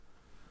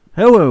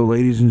Hello,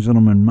 ladies and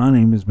gentlemen. My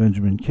name is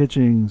Benjamin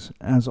Kitchings.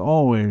 As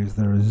always,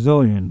 there are a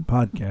zillion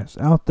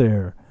podcasts out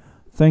there.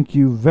 Thank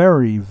you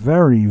very,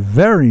 very,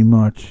 very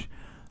much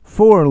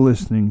for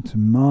listening to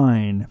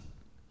mine.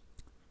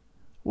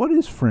 What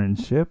is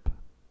friendship?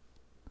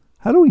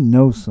 How do we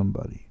know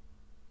somebody?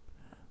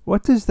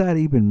 What does that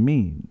even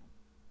mean?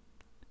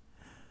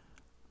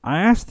 I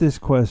asked this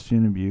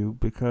question of you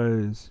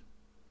because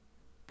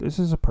this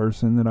is a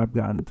person that I've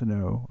gotten to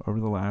know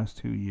over the last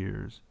 2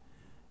 years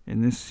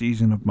in this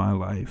season of my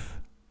life,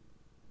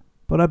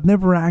 but I've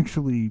never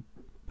actually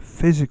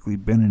physically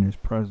been in his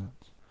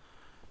presence.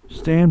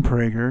 Stan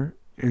Prager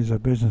is a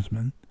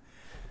businessman.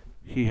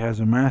 He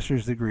has a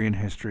master's degree in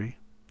history.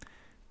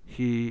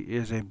 He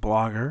is a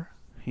blogger.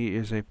 He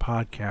is a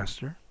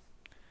podcaster.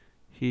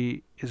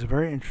 He is a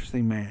very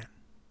interesting man.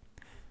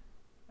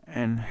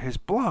 And his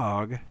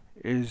blog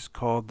is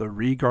called the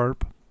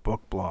Regarp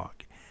Book Blog.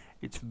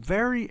 It's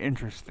very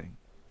interesting.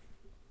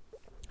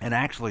 And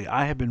actually,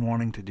 I have been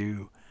wanting to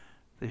do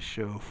this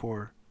show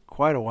for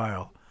quite a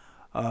while,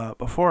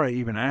 before I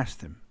even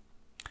asked him.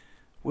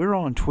 We're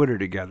on Twitter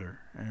together,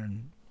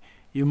 and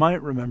you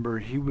might remember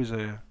he was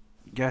a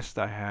guest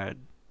I had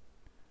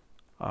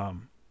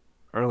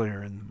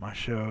earlier in my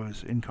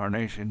show's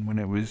incarnation when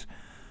it was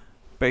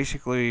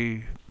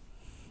basically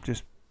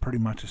just pretty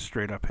much a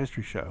straight-up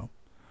history show.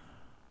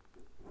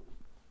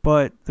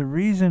 But the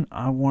reason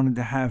I wanted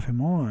to have him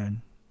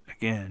on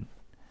again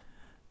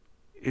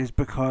is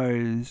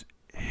because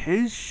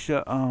his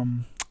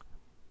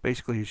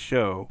basically his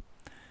show,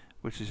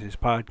 which is his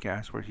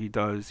podcast where he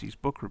does these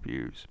book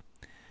reviews,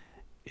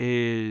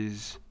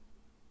 is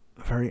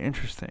very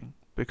interesting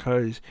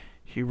because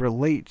he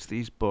relates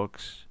these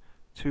books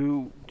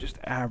to just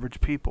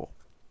average people.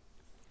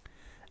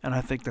 And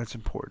I think that's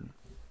important.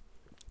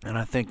 And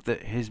I think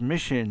that his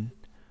mission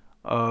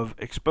of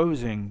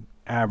exposing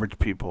average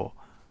people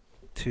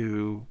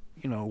to,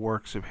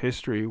 works of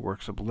history,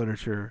 works of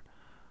literature,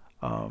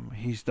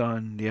 he's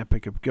done the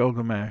Epic of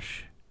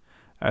Gilgamesh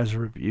as a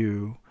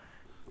review.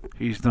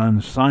 He's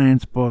done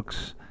science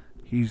books.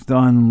 He's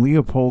done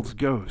Leopold's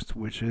Ghost,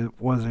 which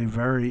was a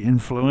very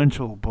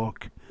influential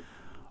book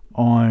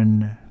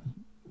on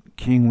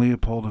King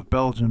Leopold of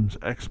Belgium's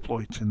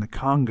exploits in the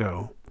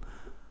Congo,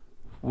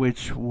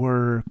 which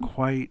were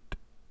quite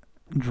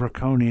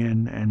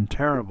draconian and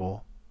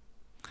terrible,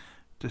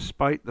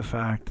 despite the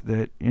fact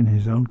that in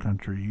his own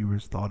country he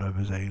was thought of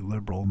as a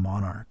liberal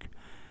monarch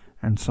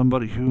and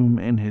somebody whom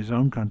in his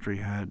own country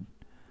had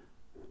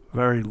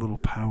very little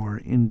power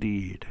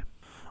indeed.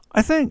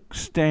 I think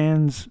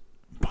Stan's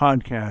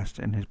podcast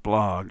and his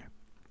blog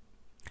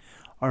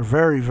are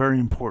very, very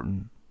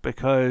important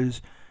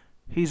because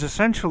he's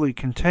essentially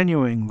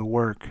continuing the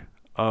work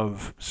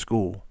of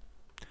school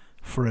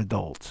for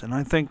adults. And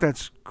I think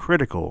that's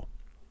critical,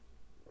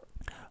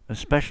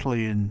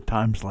 especially in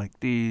times like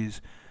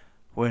these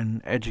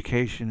when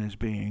education is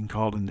being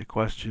called into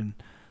question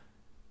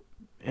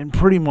in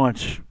pretty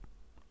much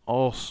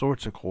all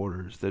sorts of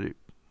quarters that it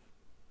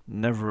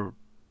never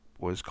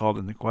was called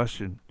into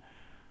question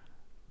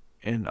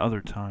in other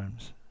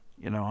times.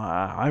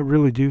 I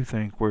really do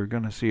think we're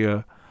going to see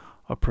a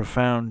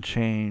profound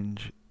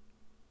change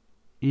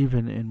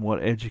even in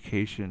what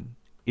education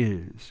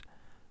is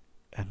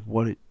and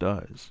what it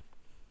does.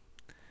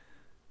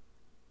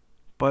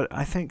 But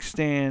I think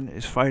Stan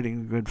is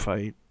fighting a good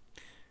fight,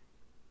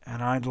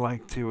 and I'd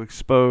like to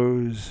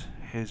expose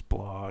his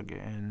blog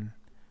and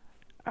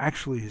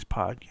actually his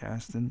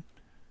podcast and,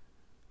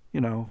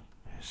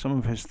 some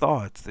of his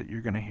thoughts that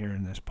you're going to hear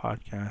in this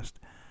podcast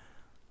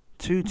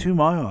to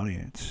my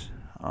audience.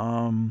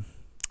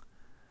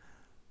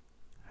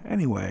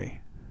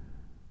 Anyway,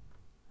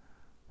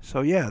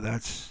 so yeah,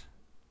 that's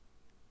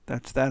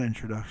that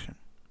introduction.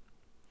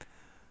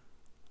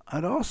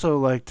 I'd also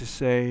like to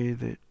say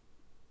that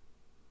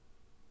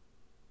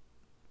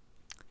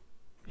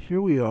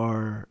here we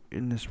are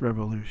in this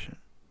revolution.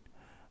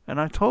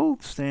 And I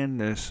told Stan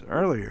this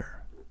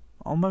earlier,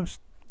 almost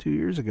 2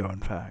 years ago,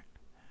 in fact,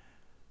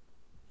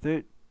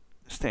 that,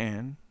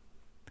 Stan,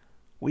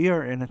 we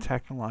are in a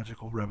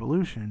technological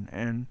revolution,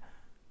 and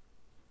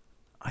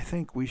I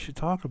think we should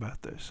talk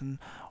about this. And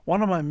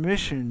one of my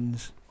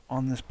missions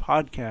on this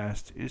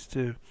podcast is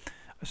to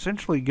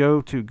essentially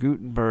go to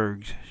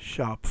Gutenberg's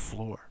shop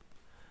floor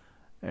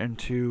and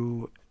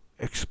to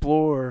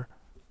explore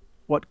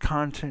what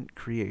content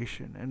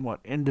creation and what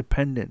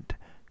independent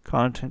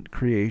content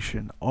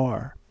creation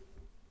are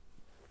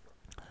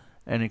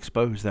and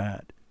expose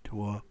that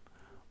to a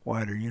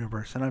wider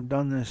universe. And I've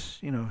done this,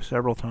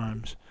 several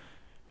times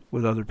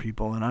with other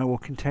people, and I will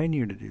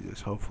continue to do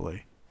this,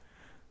 hopefully.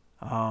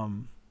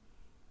 And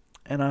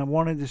I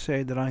wanted to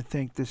say that I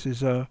think this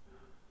is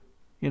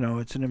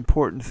it's an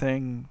important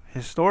thing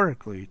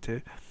historically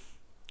to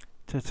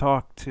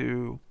talk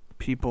to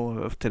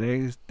people of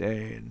today's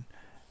day and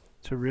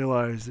to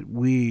realize that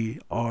we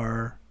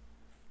are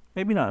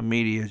maybe not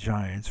media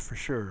giants for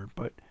sure,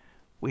 but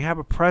we have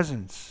a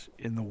presence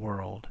in the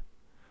world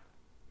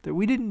that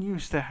we didn't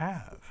used to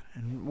have.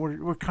 And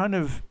we're kind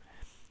of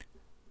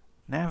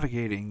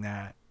navigating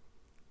that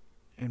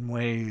in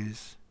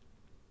ways,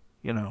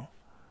 you know,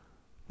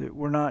 that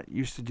we're not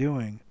used to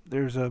doing.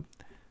 There's a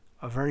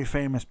very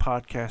famous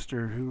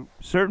podcaster who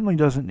certainly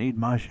doesn't need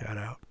my shout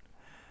out,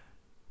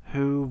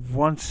 who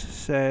once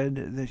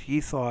said that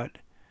he thought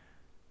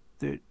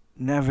that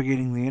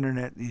navigating the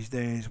internet these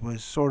days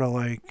was sort of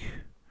like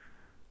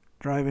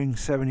driving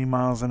 70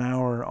 miles an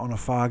hour on a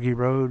foggy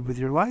road with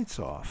your lights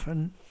off.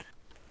 And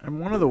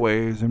one of the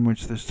ways in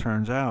which this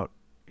turns out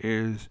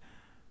is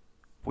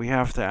we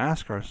have to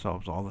ask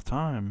ourselves all the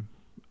time,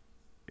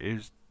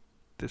 is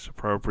this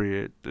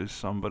appropriate? Does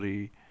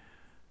somebody,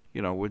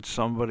 would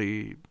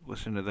somebody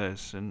listen to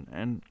this?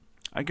 And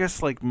I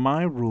guess like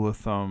my rule of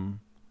thumb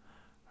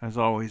has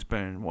always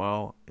been,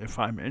 well, if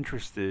I'm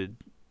interested,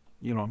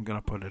 I'm going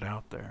to put it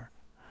out there.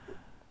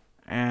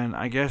 And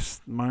I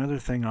guess my other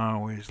thing I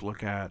always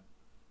look at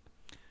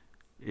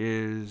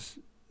is,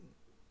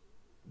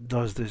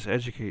 does this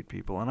educate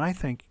people? And I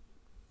think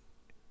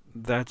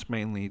that's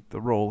mainly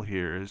the role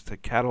here, is to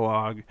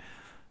catalog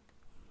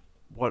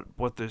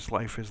what this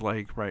life is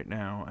like right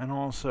now, and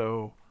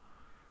also,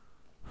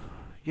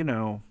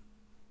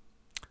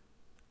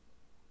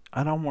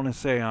 I don't want to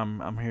say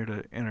I'm here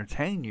to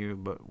entertain you,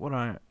 but what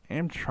I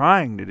am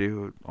trying to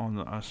do on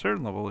a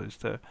certain level is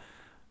to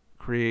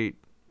create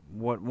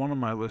what one of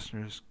my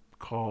listeners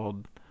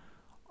called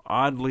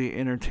oddly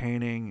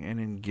entertaining and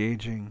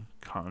engaging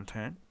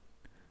content.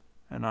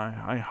 And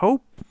I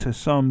hope to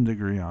some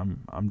degree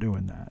I'm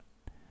doing that.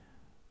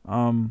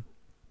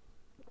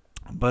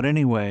 But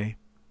anyway,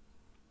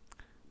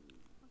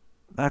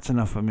 that's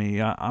enough of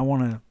me. I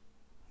want to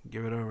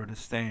give it over to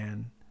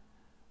Stan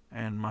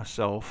and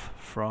myself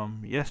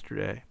from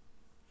yesterday.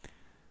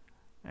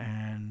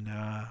 And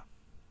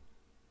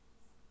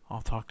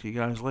I'll talk to you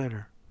guys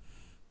later.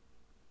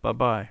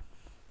 Bye-bye.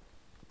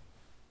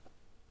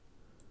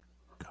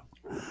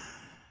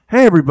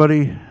 Hey,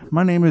 everybody.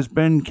 My name is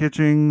Ben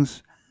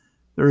Kitchings.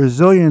 There are a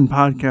zillion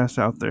podcasts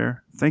out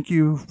there. Thank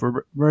you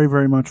for very,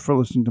 very much for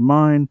listening to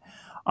mine.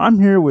 I'm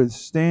here with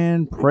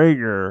Stan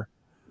Prager,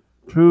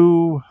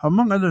 who,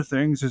 among other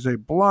things, is a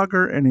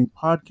blogger and a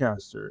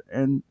podcaster.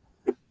 And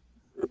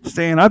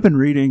Stan, I've been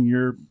reading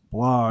your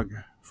blog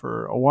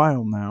for a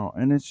while now,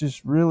 and it's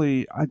just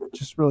really, I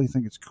just really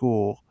think it's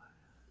cool.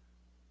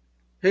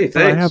 Hey, But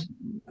thanks.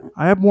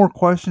 I have more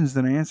questions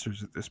than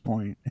answers at this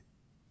point.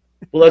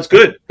 Well, that's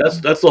good. That's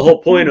the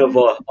whole point of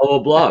a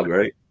blog,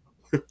 right?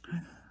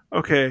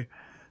 Okay,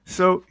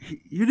 so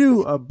you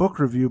do a book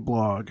review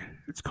blog.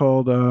 It's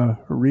called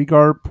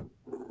Regarp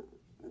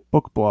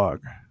Book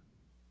Blog.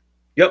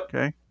 Yep.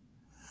 Okay,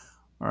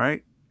 all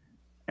right.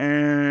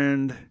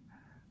 And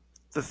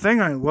the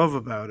thing I love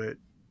about it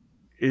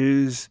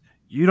is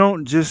you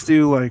don't just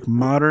do like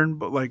modern,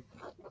 but like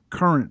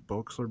current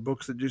books or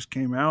books that just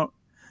came out.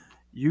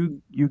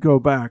 You go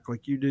back,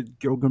 like you did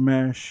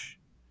Gilgamesh.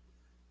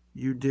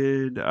 You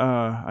did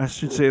I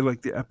should say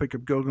like the Epic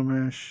of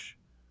Gilgamesh.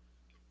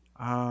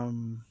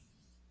 Um,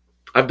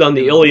 I've done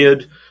you the know.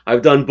 Iliad.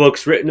 I've done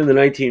books written in the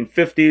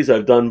 1950s.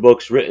 I've done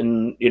books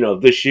written,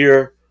 this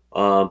year.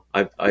 Mm.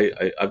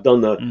 I've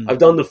done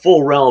the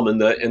full realm,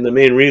 and the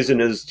main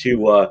reason is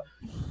to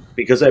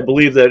because I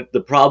believe that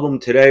the problem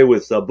today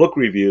with book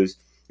reviews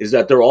is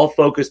that they're all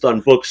focused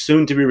on books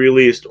soon to be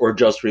released or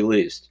just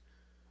released.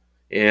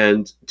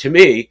 And to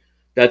me,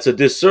 that's a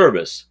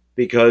disservice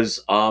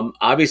because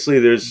obviously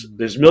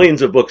there's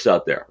millions of books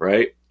out there,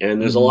 right?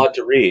 And there's a Mm-hmm. lot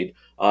to read.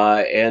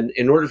 And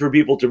in order for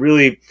people to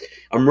really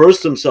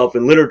immerse themselves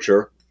in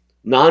literature,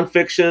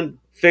 nonfiction,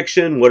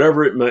 fiction,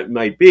 whatever it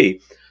might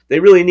be, they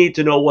really need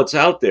to know what's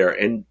out there.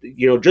 And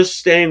just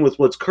staying with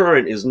what's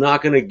current is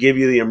not going to give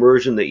you the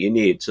immersion that you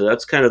need. So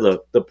that's kind of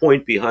the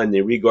point behind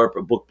the Regarp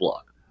book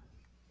blog.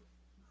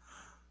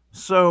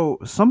 So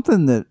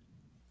something that,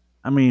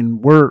 I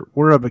mean,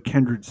 we're of a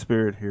kindred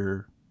spirit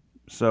here.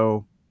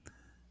 So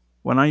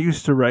when I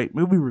used to write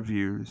movie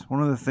reviews,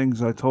 one of the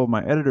things I told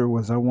my editor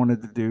was I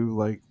wanted to do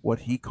like what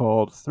he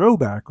called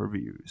throwback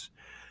reviews,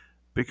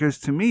 because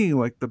to me,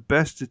 like the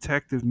best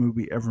detective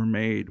movie ever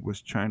made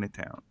was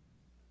Chinatown.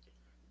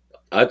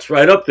 That's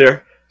right up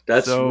there.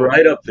 That's So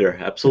right up there.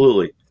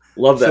 Absolutely.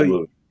 Love so that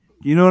movie.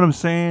 you know what I'm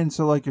saying?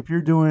 So like if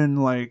you're doing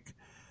like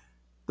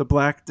the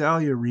Black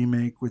Dahlia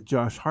remake with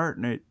Josh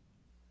Hartnett,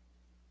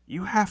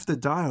 you have to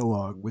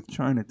dialogue with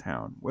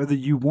Chinatown, whether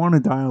you want a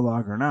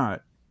dialogue or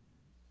not.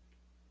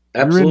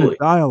 You're in a Absolutely.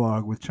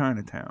 dialogue with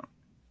Chinatown.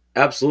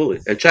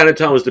 Absolutely. And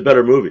Chinatown was the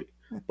better movie.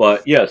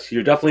 But yes,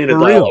 you're definitely in a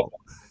For dialogue. real.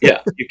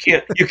 Yeah,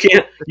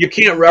 you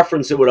can't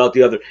reference it without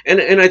the other. And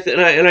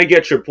I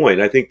get your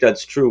point. I think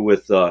that's true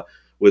with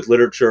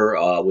literature,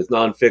 with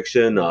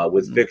nonfiction,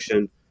 with Mm,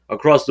 fiction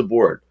across the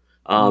board.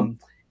 Um,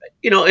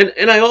 mm,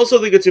 and I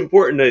also think it's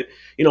important that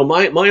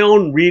my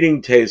own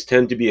reading tastes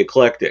tend to be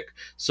eclectic,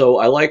 so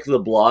I like the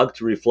blog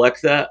to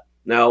reflect that.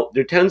 Now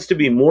there tends to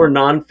be more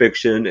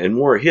nonfiction and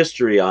more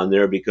history on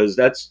there because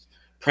that's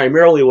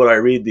primarily what I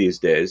read these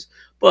days.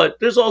 But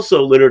there's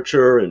also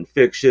literature and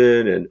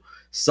fiction and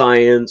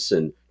science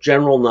and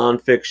general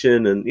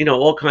nonfiction and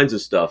all kinds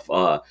of stuff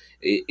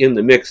in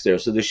the mix there.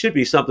 So there should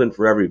be something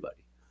for everybody.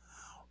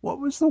 what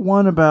was the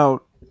one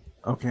about?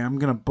 Okay, I'm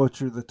gonna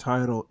butcher the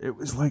title. It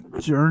was like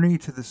Journey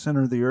to the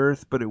Center of the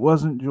Earth, but it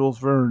wasn't Jules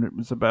Verne. It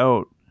was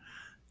about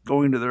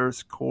going to the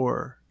Earth's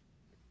core.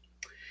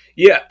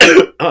 Yeah.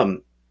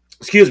 um,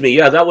 Excuse me.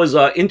 Yeah, that was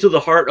Into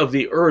the Heart of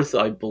the Earth,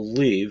 I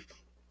believe.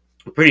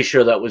 I'm pretty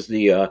sure that was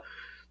the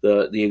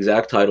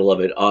exact title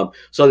of it.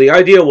 So the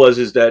idea was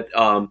is that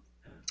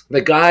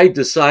the guy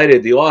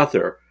decided, the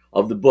author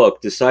of the book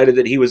decided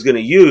that he was going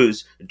to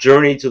use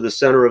Journey to the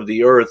Center of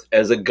the Earth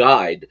as a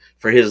guide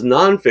for his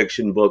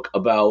nonfiction book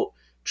about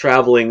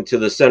traveling to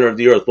the center of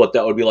the earth, what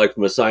that would be like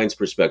from a science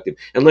perspective.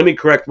 And let me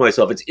correct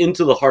myself, it's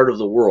Into the Heart of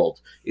the World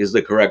is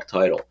the correct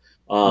title,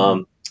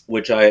 Mm,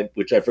 which I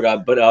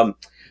forgot. But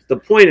the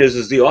point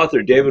is the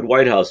author, David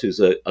Whitehouse, who's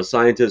a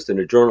scientist and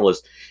a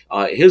journalist,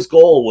 his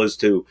goal was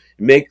to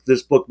make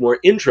this book more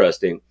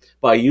interesting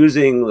by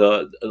using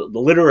the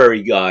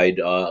literary guide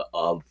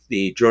of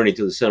the Journey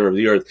to the Center of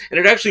the Earth, and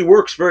it actually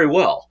works very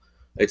well.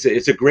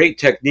 It's a great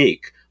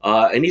technique,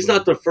 and he's yeah.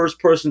 not the first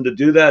person to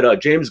do that.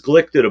 James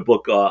Glick did a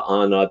book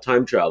on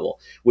time travel,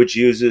 which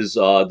uses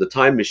the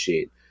time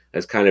machine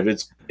as kind of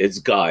its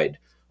guide.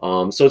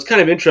 So it's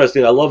kind of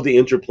interesting. I love the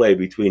interplay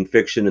between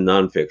fiction and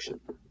nonfiction.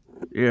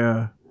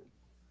 Yeah.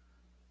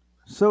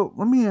 So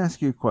let me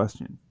ask you a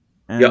question.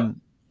 Yep,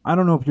 And I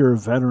don't know if you're a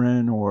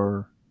veteran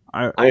or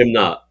I. I am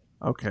not.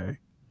 Okay.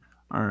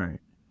 All right.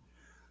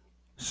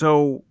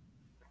 So,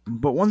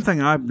 but one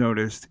thing I've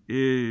noticed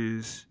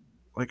is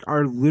like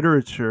our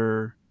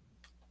literature,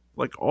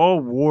 like all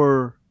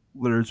war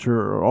literature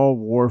or all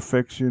war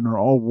fiction or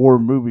all war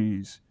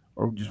movies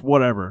or just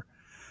whatever,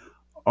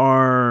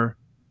 are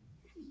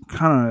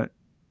kind of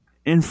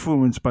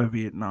influenced by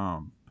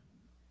Vietnam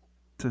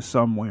to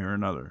some way or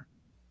another.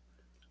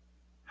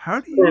 How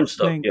do you Foreign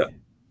stuff. think? Yeah.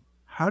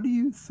 How do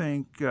you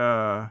think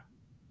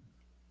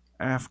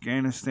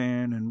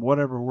Afghanistan and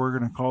whatever we're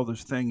going to call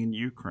this thing in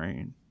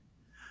Ukraine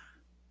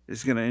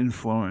is going to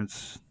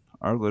influence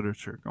our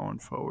literature going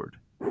forward?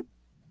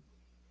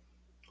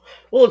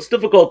 Well, it's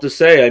difficult to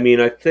say. I mean,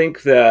 I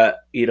think that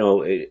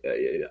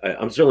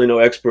I'm certainly no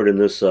expert in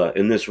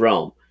this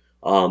realm,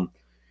 um,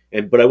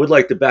 but I would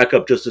like to back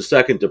up just a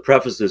second to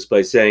preface this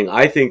by saying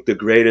I think the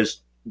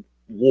greatest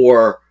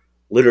war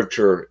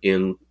literature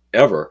in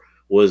ever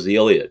was the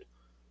Iliad,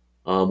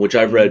 which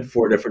I've read Mm,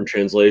 four different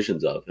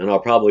translations of, and I'll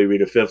probably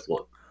read a fifth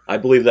one. I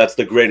believe that's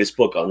the greatest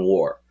book on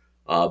war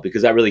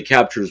because that really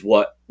captures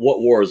what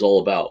war is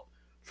all about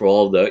for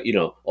all the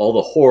all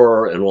the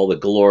horror and all the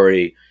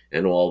glory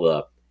and all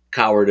the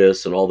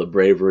cowardice and all the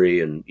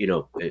bravery and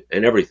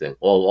and everything,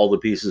 all the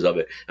pieces of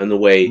it and the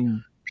way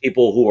mm,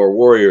 people who are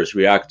warriors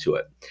react to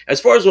it. As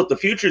far as what the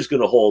future is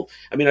going to hold,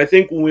 I mean, I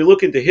think when we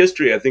look into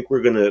history, I think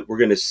we're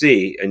gonna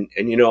see, and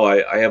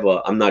I have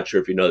a, I'm not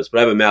sure if you know this, but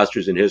I have a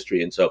master's in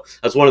history, and so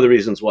that's one of the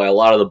reasons why a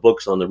lot of the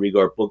books on the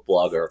Regarp book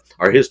blog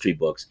are history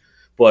books.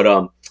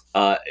 But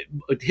uh,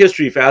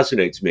 history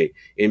fascinates me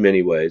in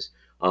many ways,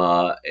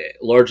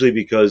 largely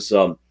because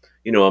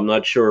I'm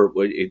not sure.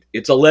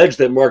 It's alleged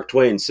that Mark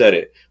Twain said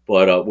it,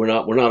 but we're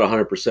not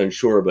 100%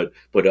 sure.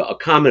 But a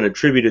comment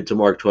attributed to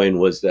Mark Twain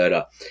was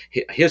that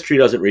history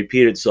doesn't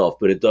repeat itself,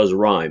 but it does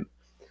rhyme,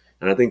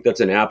 and I think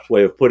that's an apt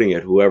way of putting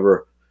it.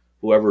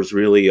 Whoever's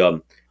really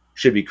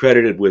should be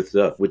credited with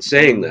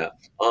saying mm, that.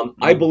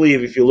 I mm,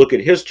 believe if you look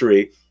at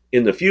history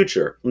in the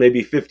future,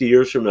 maybe 50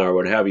 years from now or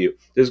what have you,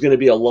 there's going to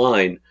be a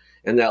line,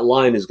 and that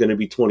line is going to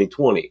be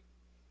 2020,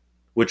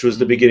 which was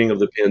the beginning mm, of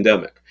the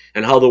pandemic,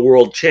 and how the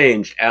world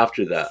changed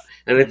after that.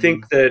 And I mm.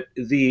 think that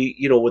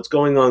what's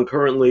going on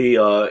currently,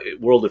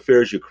 world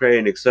affairs,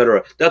 Ukraine,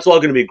 etc., that's all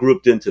going to be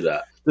grouped into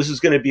that. This is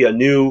going to be a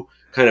new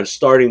kind of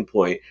starting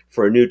point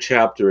for a new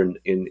chapter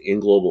in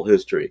global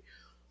history.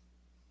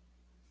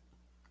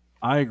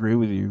 I agree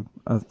with you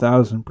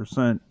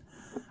 1,000%.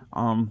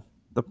 Um,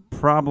 the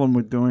problem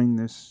with doing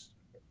this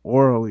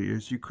orally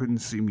is you couldn't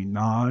see me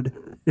nod,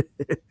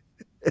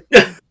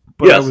 but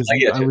Yes, I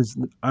get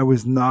you. I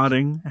was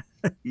nodding.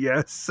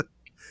 Yes,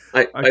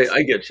 I,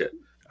 I get you.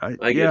 I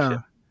get you. yeah,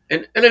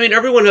 And I mean,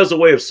 everyone has a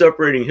way of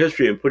separating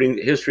history and putting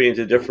history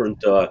into different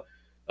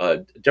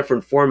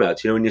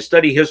formats. When you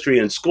study history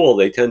in school,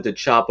 they tend to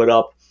chop it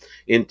up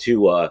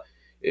into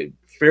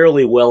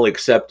fairly well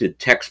accepted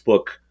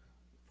textbook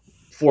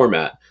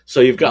format. So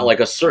you've got mm, like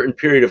a certain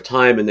period of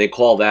time, and they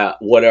call that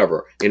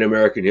whatever in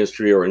American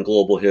history or in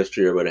global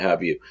history or what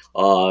have you.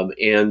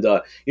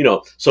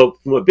 So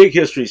from a big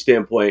history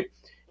standpoint,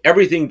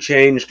 everything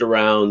changed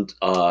around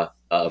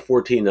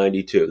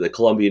 1492, the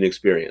Columbian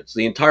experience.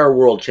 The entire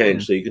world yeah,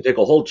 changed. So you can take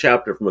a whole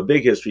chapter from a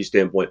big history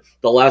standpoint.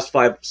 The last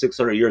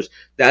 500-600 years,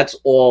 that's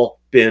all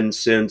been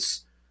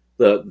since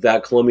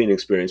that Columbian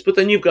experience. But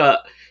then you've got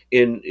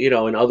in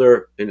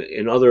other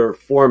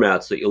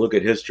formats that you look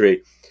at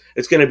history,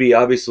 it's going to be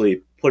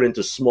obviously put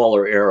into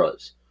smaller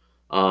eras.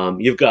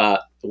 You've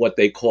got what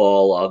they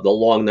call the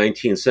long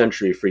 19th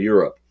century for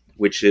Europe,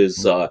 which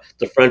is mm,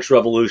 the French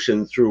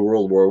Revolution through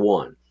World War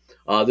One.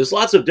 There's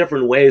lots of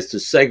different ways to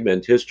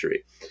segment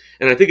history,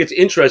 and I think it's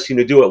interesting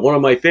to do it. One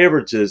of my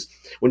favorites is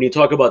when you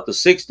talk about the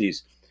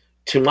 60s.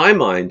 to my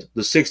mind,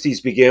 the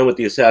 60s began with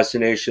the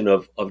assassination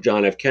of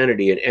John F.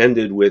 Kennedy and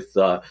ended with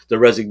the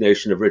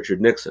resignation of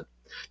Richard Nixon.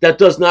 That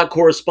does not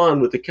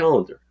correspond with the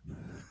calendar,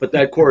 but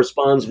that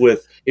corresponds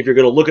with, if you're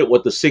going to look at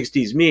what the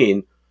 60s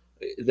mean,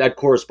 that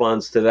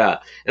corresponds to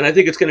that. And I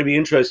think it's going to be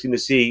interesting to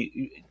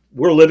see.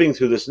 We're living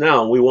through this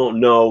now, and we won't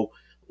know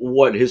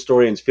what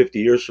historians 50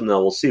 years from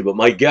now will see. But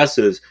my guess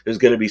is there's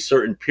going to be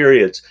certain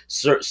periods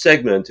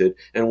segmented,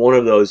 and one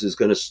of those is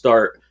going to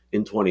start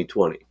in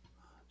 2020.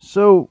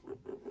 So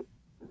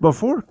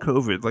before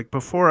COVID, like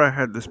before I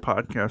had this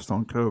podcast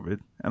on COVID,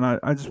 and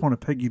I just want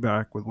to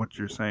piggyback with what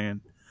you're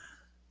saying.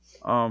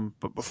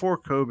 But before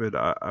COVID,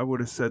 I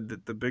would have said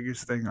that the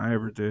biggest thing I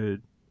ever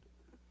did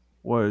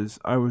was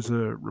I was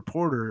a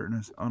reporter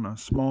on a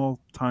small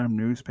time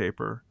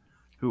newspaper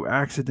who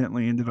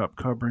accidentally ended up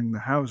covering the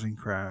housing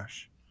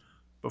crash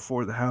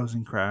before the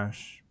housing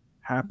crash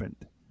happened.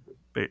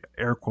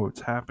 Air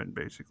quotes happened,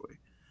 basically.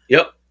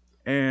 Yep.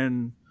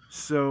 And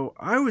so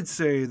I would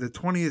say the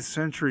 20th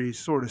century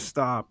sort of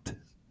stopped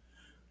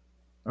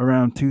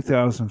around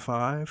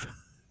 2005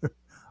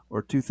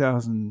 or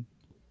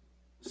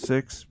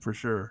 2006 for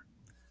sure.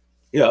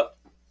 Yeah.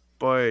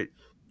 But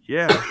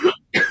yeah,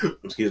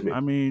 Excuse me. I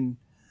mean,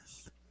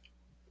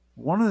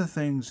 one of the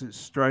things that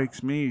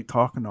strikes me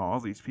talking to all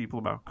these people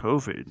about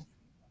COVID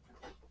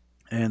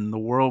and the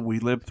world we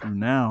live through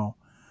now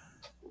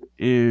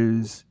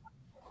is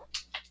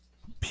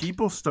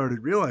people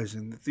started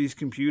realizing that these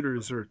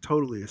computers are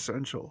totally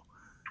essential,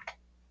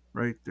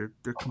 right? They're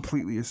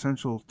completely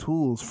essential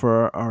tools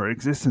for our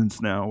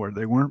existence now where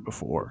they weren't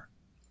before,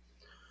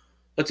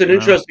 That's an you know?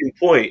 interesting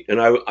point, and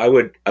I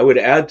would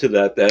add to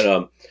that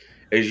that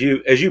as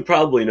you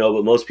probably know,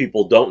 but most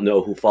people don't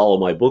know who follow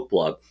my book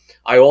blog.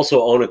 I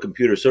also own a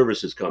computer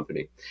services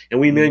company, and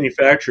we Mm,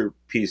 manufacture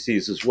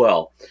PCs as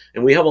well.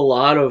 And we have a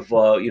lot of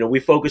we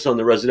focus on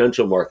the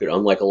residential market,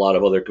 unlike a lot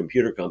of other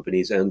computer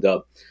companies. And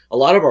a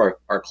lot of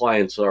our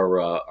clients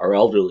are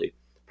elderly.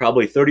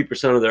 Probably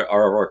 30% of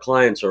our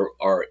clients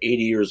are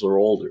 80 years or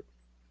older.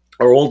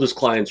 Our oldest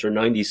clients are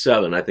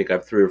 97. I think I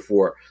have three or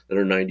four that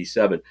are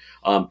 97.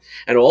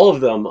 And all of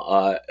them,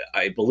 I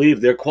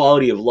believe their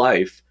quality of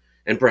life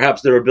and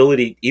perhaps their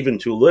ability even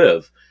to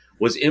live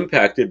was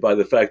impacted by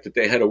the fact that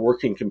they had a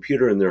working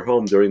computer in their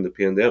home during the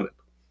pandemic.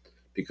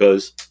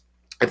 Because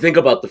I think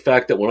about the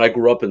fact that when I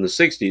grew up in the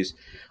 60s,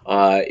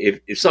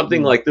 if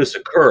something mm, like this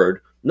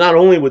occurred, not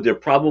only would there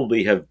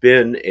probably have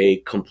been a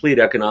complete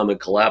economic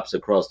collapse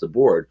across the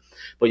board,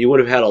 but you would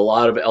have had a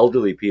lot of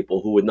elderly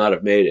people who would not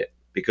have made it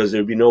because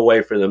there'd be no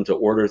way for them to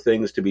order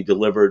things to be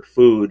delivered,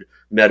 food,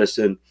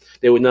 medicine.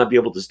 They would not be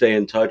able to stay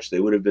in touch.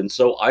 They would have been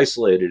so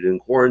isolated in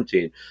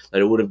quarantine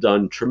that it would have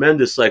done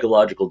tremendous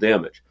psychological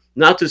damage.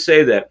 Not to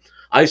say that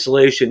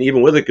isolation,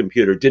 even with a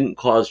computer, didn't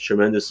cause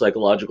tremendous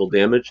psychological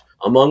damage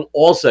among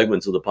all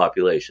segments of the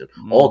population,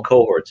 all mm.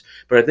 cohorts.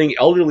 But I think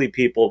elderly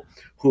people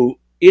who,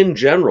 in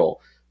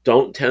general,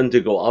 don't tend to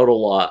go out a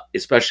lot,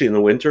 especially in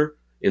the winter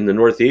in the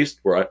Northeast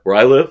where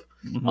I live.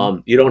 Hmm.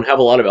 You don't have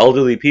a lot of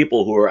elderly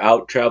people who are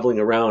out traveling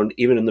around,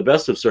 even in the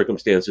best of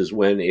circumstances,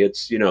 when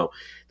it's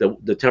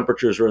the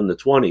temperatures are in the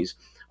 20s.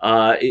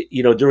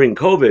 During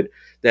COVID,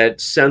 that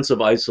sense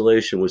of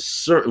isolation was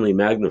certainly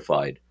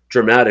magnified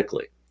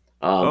dramatically.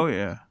 Oh Um,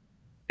 yeah.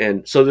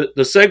 and so the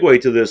segue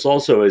to this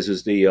also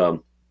is the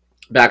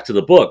back to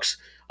the books.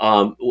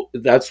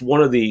 That's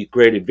one of the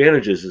great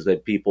advantages is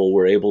that people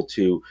were able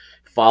to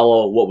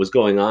follow what was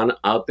going on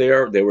out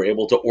there. They were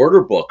able to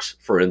order books,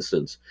 for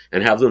instance,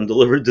 and have them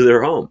delivered to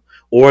their home,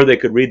 or they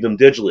could read them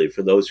digitally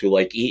for those who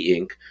like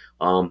e-ink.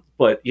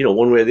 But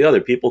one way or the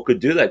other, people could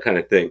do that kind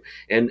of thing.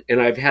 And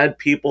I've had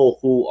people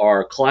who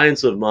are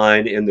clients of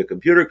mine in the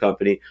computer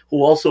company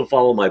who also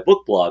follow my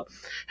book blog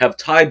have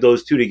tied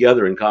those two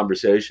together in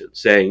conversation,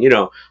 saying,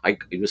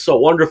 it was so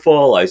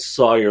wonderful. I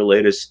saw your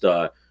latest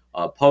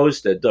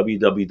post at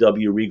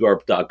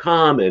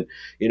www.regarp.com, and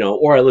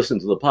or I listened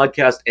to the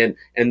podcast, and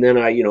then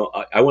I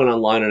went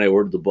online and I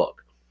ordered the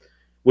book,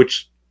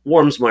 which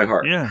warms my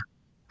heart. Yeah.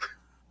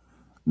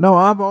 No,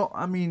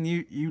 I mean,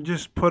 you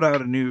just put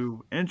out a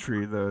new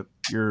entry,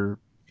 your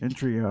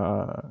entry,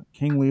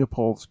 King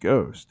Leopold's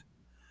Ghost.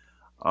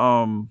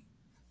 Um,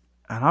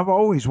 and I've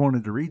always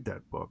wanted to read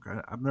that book.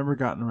 I've never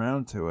gotten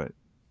around to it.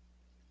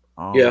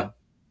 Yeah, Um,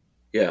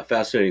 yeah,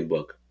 fascinating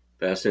book.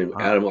 Fascinating,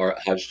 I, Adam R.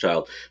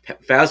 Hodgchild.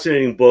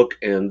 Fascinating book,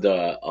 and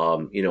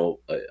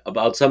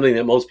about something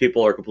that most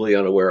people are completely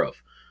unaware of.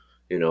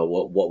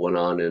 What went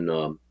on in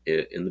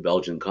the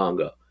Belgian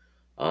Congo.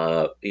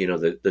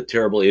 The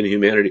terrible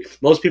inhumanity.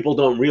 Most people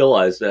don't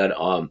realize that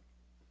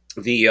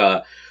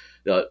the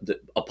the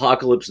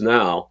Apocalypse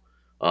Now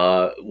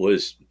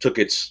was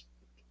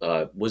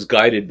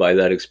guided by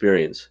that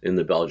experience in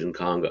the Belgian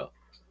Congo.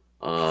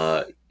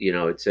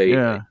 It's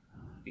yeah.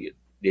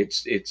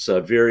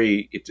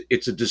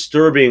 it's a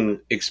disturbing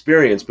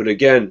experience, but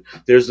again,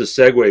 there's the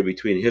segue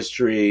between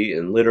history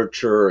and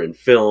literature and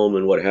film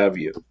and what have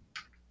you.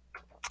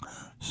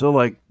 So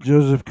like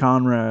Joseph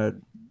Conrad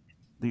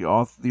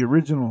the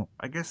original.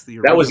 I guess the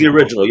That was the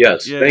original original.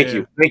 author. Yes, Yeah, thank yeah,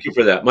 you, thank you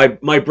for that.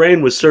 My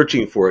brain was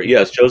searching for it. yeah,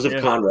 Yes, Joseph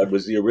yeah, Conrad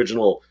was the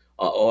original.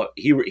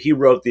 He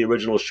wrote the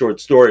original short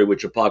story,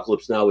 which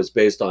Apocalypse Now is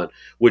based on,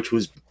 which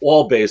was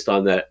all based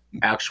on that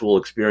actual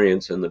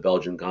experience in the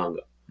Belgian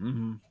Congo.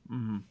 hmm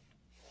hmm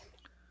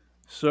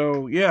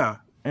So yeah,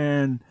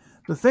 and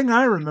the thing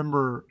I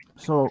remember,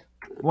 so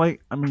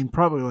like I mean,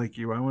 probably like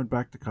you, I went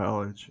back to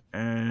college,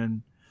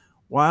 and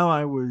while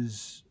I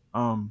was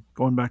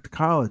going back to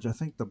college, I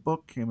think the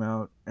book came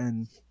out,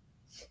 and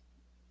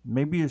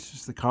maybe it's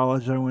just the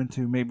college I went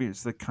to, maybe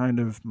it's the kind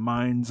of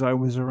minds I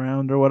was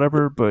around or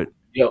whatever, but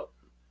Yep.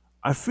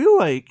 I feel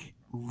like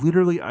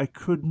literally I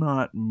could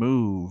not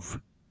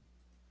move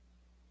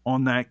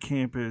on that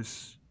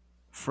campus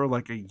for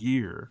like a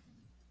year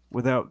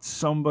without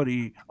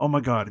somebody, oh my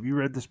god, have you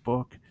read this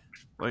book?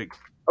 Like,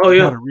 Oh you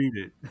got yeah. to read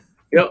it.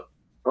 Yep.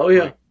 Oh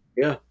yeah. Like,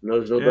 Yeah. No,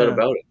 there's no doubt yeah,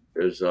 about it.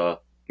 There's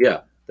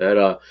yeah,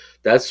 that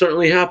that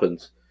certainly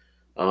happens.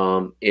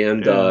 And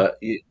yeah,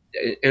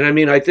 and I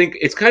mean, I think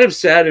it's kind of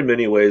sad in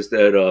many ways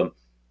that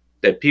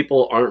that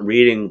people aren't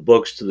reading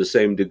books to the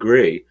same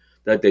degree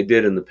that they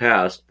did in the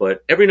past.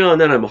 But every now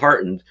and then, I'm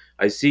heartened.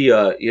 I see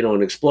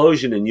an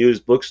explosion in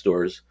used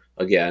bookstores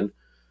again,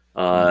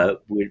 mm,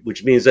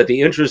 which means that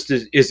the interest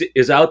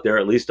is out there,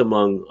 at least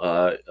among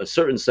a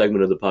certain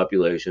segment of the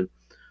population.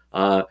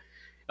 Uh,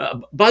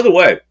 by the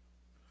way,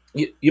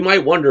 you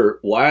might wonder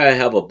why I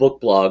have a book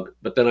blog,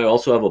 but then I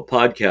also have a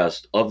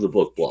podcast of the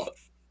book blog.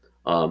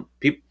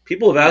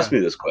 People have asked yeah,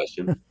 me this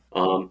question.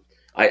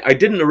 I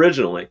didn't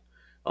originally.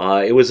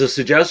 It was a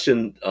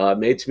suggestion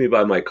made to me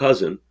by my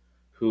cousin,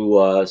 who,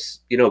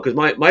 because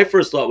my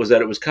first thought was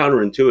that it was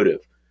counterintuitive.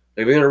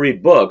 If you're going to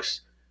read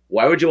books,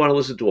 why would you want to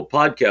listen to a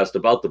podcast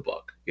about the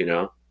book?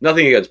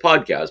 Nothing against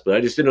podcasts, but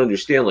I just didn't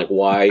understand like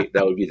why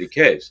that would be the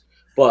case.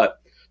 But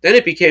then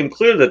it became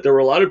clear that there were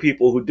a lot of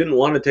people who didn't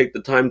want to take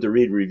the time to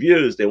read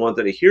reviews. They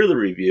wanted to hear the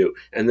review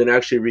and then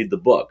actually read the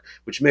book,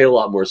 which made a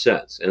lot more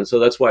sense. And so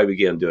that's why I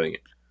began doing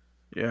it.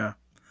 yeah.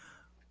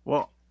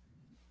 Well,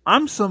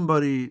 I'm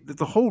somebody that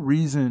the whole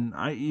reason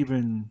I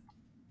even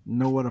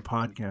know what a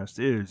podcast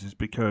is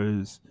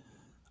because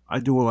I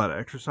do a lot of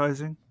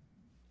exercising.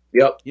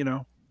 Yep.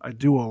 I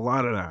do a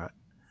lot of that.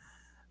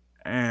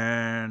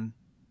 And,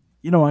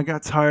 I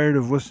got tired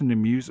of listening to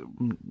music.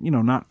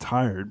 Not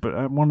tired, but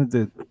I wanted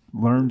to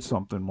learn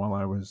something while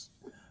I was,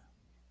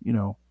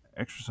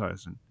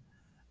 exercising.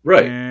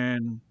 Right.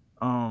 And,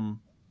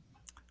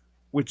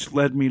 which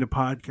led me to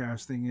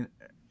podcasting.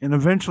 And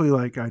eventually,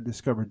 like, I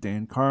discovered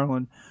Dan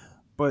Carlin.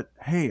 But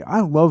hey, I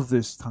love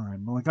this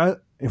time. Like,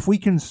 if we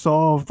can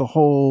solve the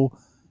whole,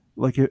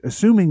 like,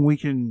 assuming we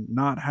can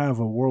not have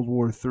a World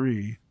War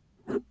III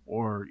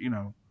or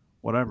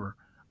whatever.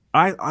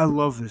 I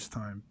love this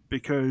time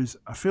because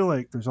I feel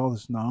like there's all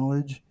this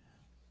knowledge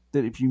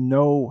that if you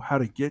know how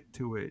to get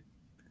to it,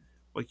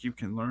 like you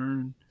can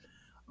learn.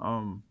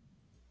 Um,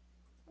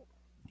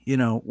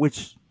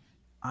 which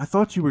I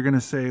thought you were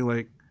gonna say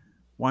like,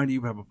 why do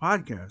you have a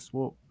podcast?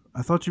 Well,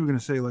 I thought you were gonna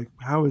say like,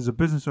 how is a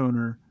business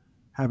owner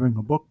having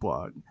a book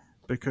blog?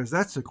 Because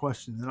that's the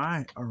question that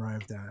I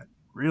arrived at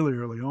really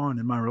early on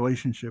in my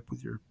relationship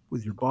with your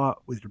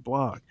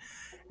blog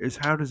is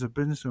how does a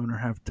business owner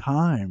have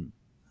time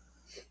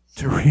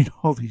to read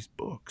all these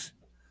books?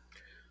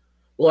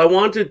 Well, I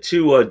wanted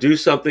to do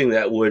something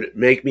that would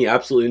make me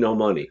absolutely no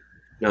money.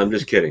 No, I'm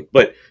just kidding,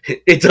 but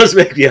it does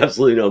make me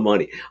absolutely no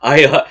money.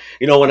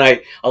 When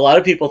a lot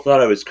of people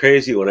thought I was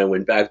crazy when I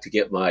went back to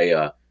get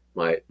my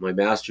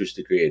master's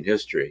degree in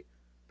history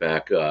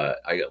back,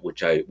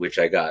 which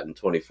I got in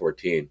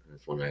 2014.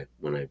 That's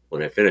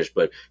when I finished.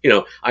 But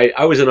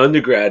I was an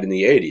undergrad in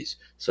the 80s,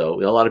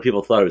 so a lot of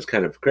people thought I was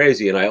kind of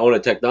crazy. And I own a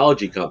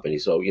technology company,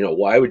 so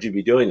why would you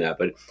be doing that?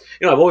 But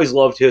I've always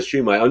loved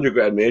history. My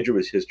undergrad major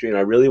was history, and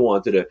I really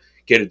wanted to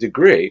get a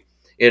degree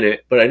in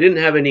it. But I didn't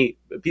have any.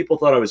 People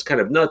thought I was kind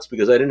of nuts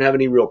because I didn't have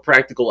any real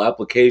practical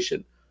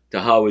application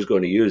to how I was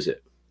going to use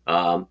it.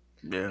 Yeah.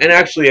 And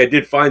actually, I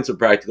did find some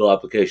practical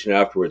application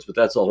afterwards, but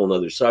that's a whole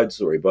other side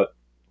story. But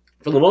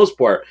for the most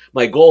part,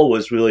 my goal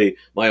was really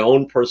my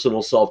own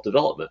personal self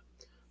development.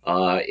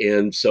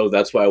 And so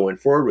that's why I went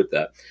forward with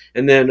that.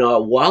 And then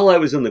while I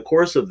was in the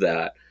course of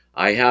that,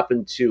 I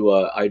happened to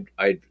I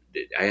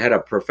had a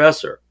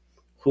professor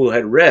who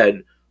had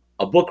read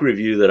a book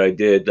review that I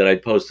did that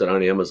I'd posted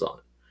on Amazon.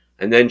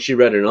 And then she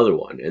read another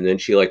one, and then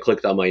she like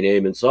clicked on my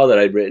name and saw that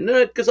I'd written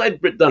it because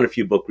I'd done a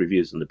few book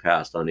reviews in the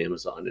past on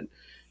Amazon,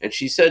 and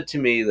she said to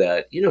me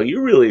that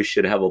you really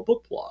should have a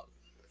book blog.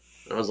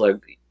 And I was like,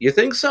 you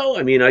think so?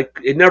 I mean,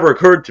 it never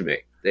occurred to me.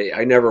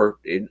 It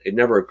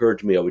never occurred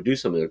to me I would do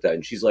something like that.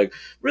 And she's like,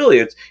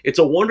 really, it's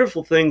a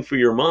wonderful thing for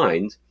your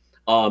mind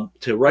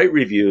to write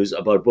reviews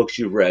about books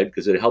you've read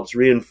because it helps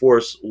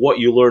reinforce what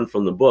you learned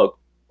from the book.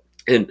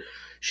 And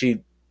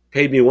she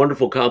paid me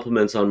wonderful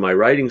compliments on my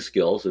writing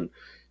skills and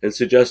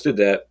suggested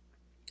that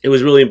it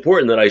was really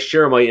important that I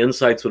share my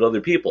insights with other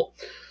people.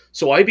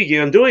 So I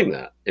began doing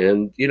that,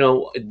 and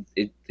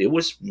it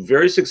was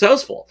very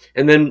successful.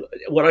 And then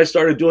what I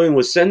started doing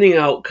was sending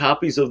out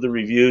copies of the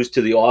reviews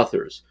to the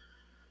authors,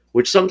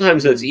 which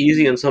sometimes that's Mm.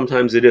 easy and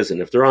sometimes it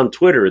isn't. If they're on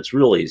Twitter, it's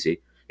real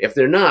easy. If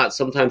they're not,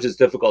 sometimes it's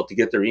difficult to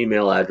get their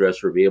email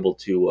address or be able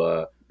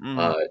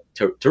Mm.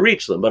 to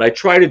reach them. But I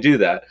try to do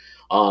that.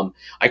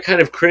 I kind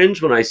of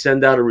cringe when I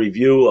send out a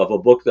review of a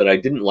book that I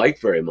didn't like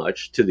very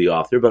much to the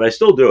author, but I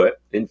still do it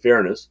in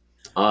fairness,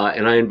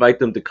 and I invite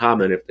them to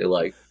comment if they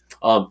like.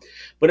 Um,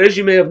 but as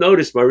you may have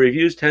noticed, my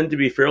reviews tend to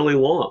be fairly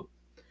long.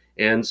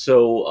 And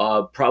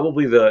so,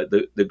 probably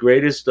the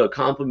greatest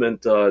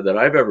compliment that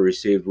I've ever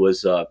received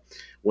was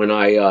when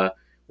I uh,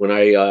 when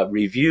I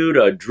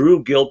reviewed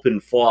Drew Gilpin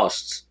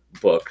Faust's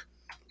book,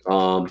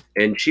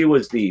 and she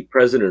was the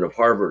president of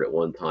Harvard at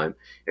one time,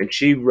 and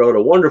she wrote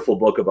a wonderful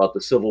book about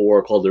the Civil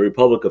War called "The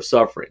Republic of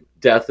Suffering: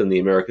 Death in the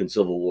American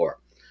Civil War,"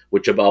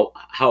 which about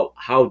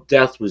how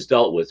death was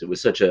dealt with. It was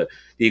such the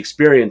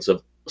experience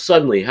of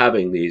suddenly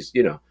having these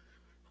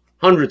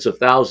hundreds of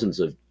thousands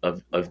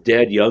of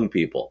dead young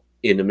people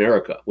in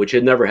America, which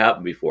had never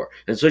happened before.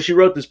 And so she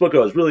wrote this book that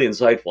was really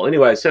insightful.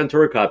 Anyway, I sent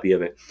her a copy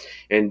of it,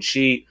 and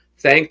she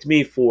thanked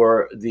me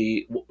for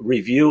the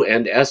review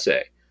and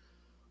essay.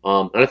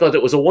 And I thought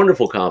that was a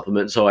wonderful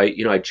compliment. So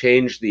I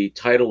changed the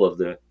title of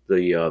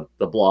the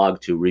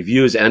blog to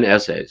reviews and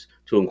essays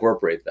to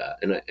incorporate that.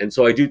 And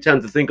so I do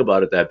tend to think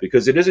about it that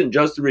because it isn't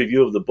just a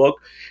review of the book;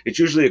 it's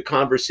usually a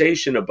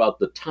conversation about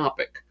the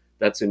topic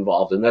that's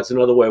involved, and that's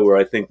another way where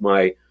I think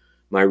my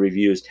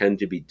reviews tend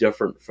to be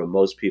different from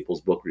most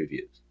people's book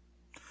reviews.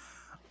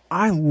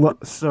 I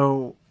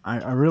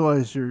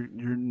realize you're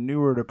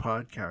newer to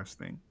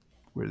podcasting,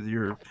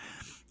 where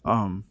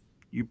um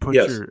you put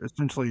Yes. your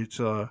essentially it's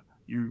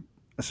you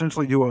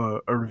essentially do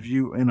a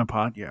review in a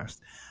podcast.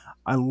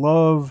 I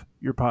love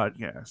your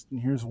podcast, and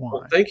here's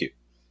Well, why. thank you.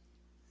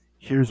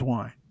 Here's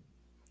why.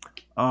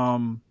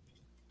 Um,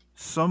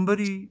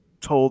 somebody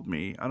told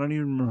me, I don't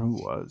even remember who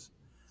it was.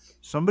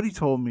 Somebody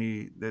told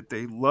me that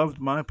they loved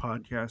my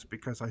podcast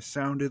because I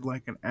sounded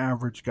like an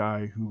average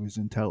guy who was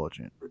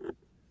intelligent, That's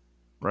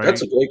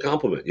right? a great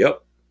compliment.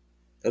 Yep.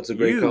 That's a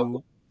great compliment.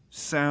 You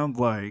sound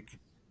like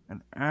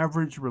an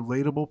average,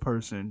 relatable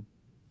person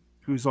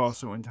who's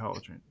also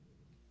intelligent.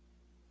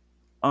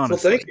 Well, thank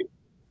Honestly. you.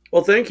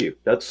 Well, thank you.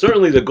 That's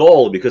certainly the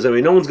goal because I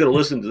mean, no one's going to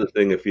listen to the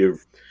thing if you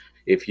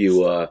if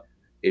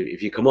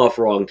you come off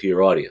wrong to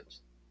your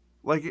audience.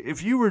 Like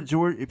if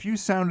you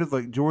sounded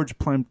like George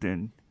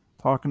Plimpton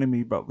talking to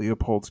me about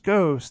Leopold's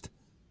ghost,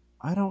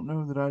 I don't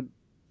know that I'd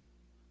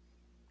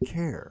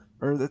care.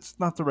 Or that's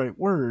not the right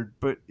word,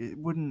 but it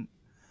wouldn't It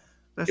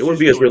that's wouldn't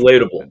just be as George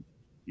relatable. Plimpton.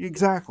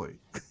 Exactly.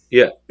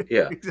 Yeah,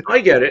 yeah,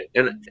 I get it,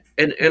 and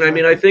I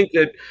mean, I Exactly. think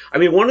that I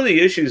mean one of the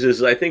issues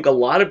is I think a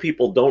lot of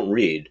people don't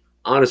read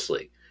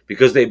honestly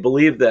because they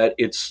believe that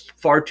it's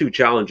far too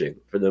challenging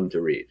for them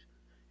to read.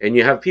 And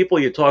you have people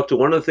you talk to.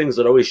 One of the things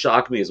that always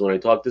shocked me is when I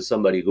talk to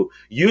somebody who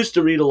used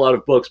to read a lot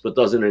of books but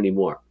doesn't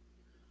anymore.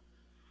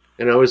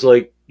 And I was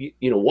like,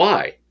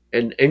 why?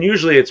 And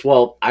usually it's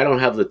well, I don't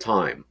have the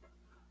time.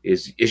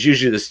 Is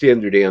usually the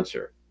standard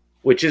answer,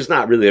 which is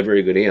not really a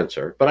very good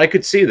answer. But I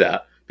could see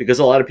that because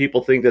a lot of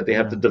people think that they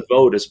have to Yeah.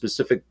 devote a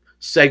specific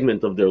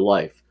segment of their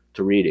life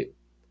to reading.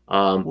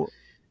 Um, Well,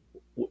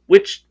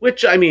 which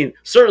I mean,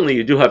 certainly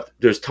you do have.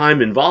 There's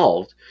time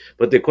involved,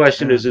 but the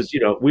question yeah. is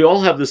we all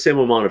have the same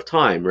amount of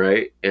time,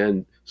 right?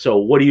 And so,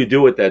 what do you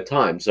do at that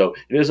time? So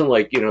it isn't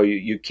like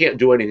you can't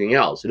do anything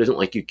else. It isn't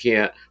like you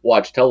can't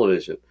watch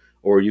television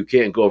or you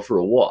can't go for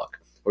a walk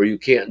or you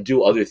can't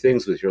do other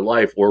things with your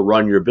life or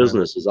run your Right.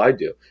 business as I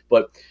do.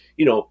 But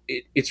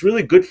it's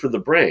really good for the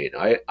brain.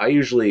 I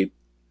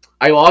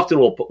often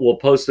will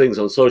post things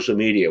on social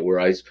media where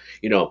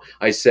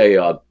I say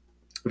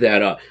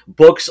that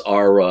books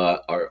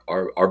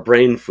are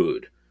brain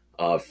food.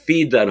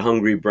 Feed that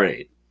hungry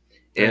brain,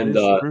 That and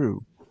is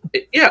true.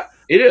 yeah,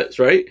 it is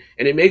right,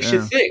 and it makes you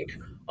Yeah. think.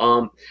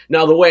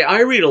 Now, the way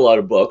I read a lot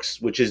of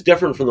books, which is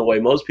different from the way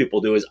most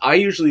people do, is I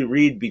usually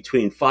read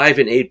between 5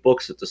 and 8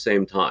 books at the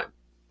same time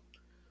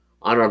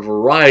on a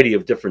variety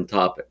of different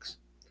topics.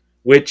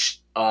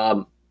 Which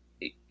I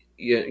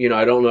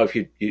don't know if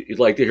you'd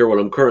like to hear what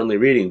I'm currently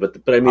reading, but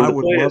I mean I the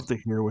would point love is to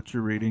hear what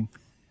you're reading.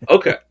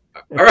 okay.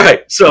 All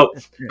right. So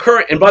Yeah.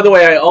 current, and by the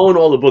way, I own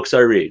all the books I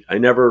read. I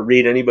never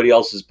read anybody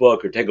else's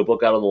book or take a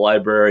book out of the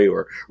library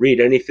or read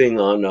anything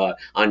on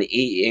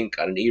e-ink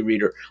on an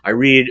e-reader. I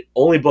read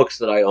only books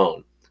that I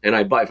own, and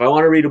I buy. If I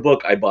want to read a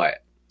book, I buy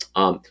it.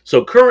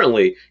 So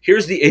currently,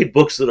 here's the 8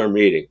 books that I'm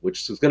reading,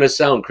 which is going to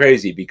sound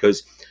crazy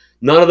because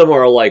none of them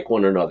are like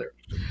one another.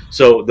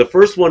 So the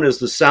first one is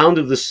The Sound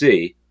of the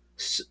Sea: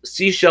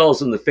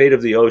 Seashells and the Fate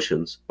of the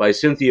Oceans by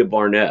Cynthia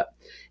Barnett,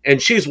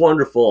 and she's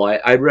wonderful.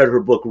 I read her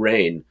book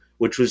Rain,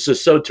 which was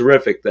just so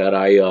terrific that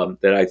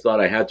I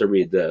thought I had to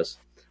read this.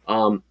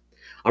 Um,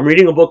 I'm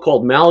reading a book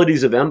called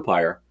Maladies of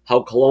Empire: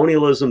 How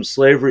Colonialism,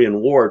 Slavery,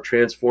 and War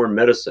Transformed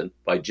Medicine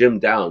by Jim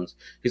Downs.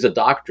 He's a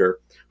doctor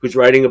who's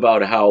writing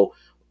about how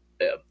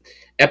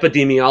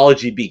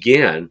epidemiology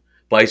began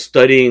by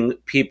studying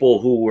people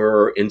who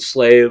were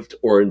enslaved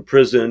or in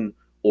prison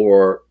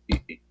or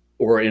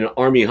or in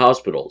army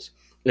hospitals,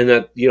 and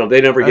that they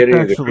never get That's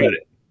any of the actually credit.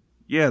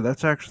 yeah,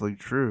 that's actually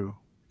true.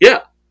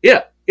 Yeah,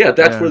 yeah, Yeah,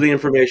 that's where Yeah. the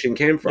information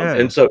came from. And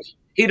Yeah. so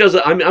he does.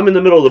 I'm in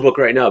the middle of the book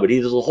right now, but he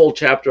does a whole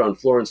chapter on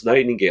Florence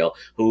Nightingale,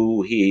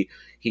 who he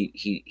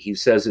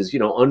says is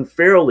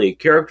unfairly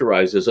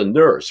characterized as a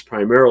nurse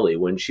primarily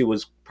when she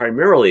was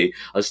primarily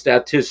a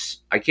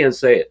statist. I can't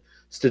say it.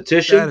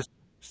 Statistician. Status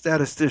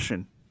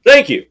statistician.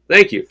 Thank you.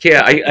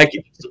 Yeah, I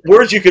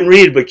words you can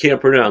read but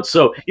can't pronounce.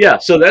 So yeah,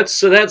 so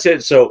that's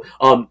it. So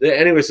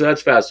anyway, so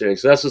that's fascinating.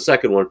 So that's the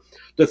second one.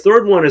 The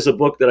third one is a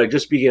book that I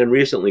just began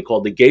recently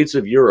called The Gates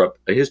of Europe: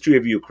 A History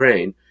of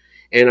Ukraine.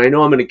 And I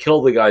know I'm going to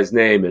kill the guy's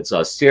name. It's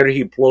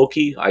Serhii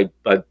Ploki.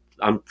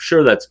 I'm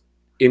sure that's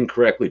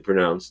incorrectly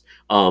pronounced.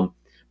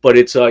 But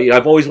it's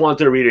I've always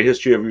wanted to read a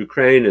history of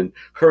Ukraine, and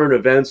current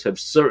events have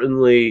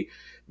certainly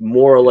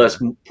more or less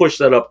Yeah. pushed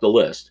that up the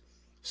list.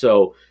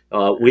 So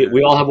Yeah.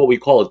 we all have what we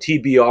call a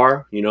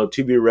TBR,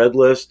 to be read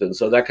list, and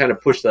so that kind of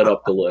pushed that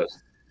up the list.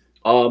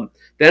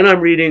 Then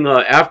I'm reading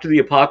After the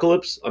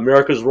Apocalypse: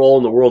 America's Role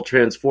in the World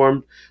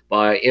Transformed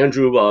by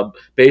Andrew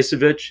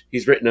Basevich.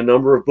 He's written a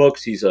number of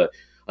books. He's a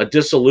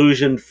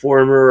disillusioned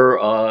former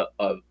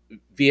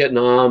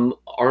Vietnam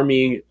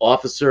Army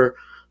officer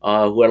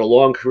who had a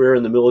long career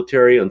in the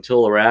military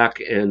until Iraq,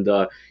 and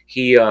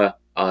he's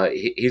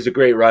a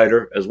great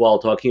writer as well,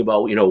 talking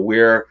about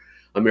where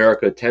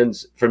America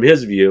tends, from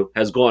his view,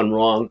 has gone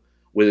wrong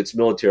with its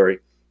military.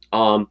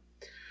 Um,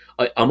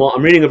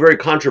 I'm reading a very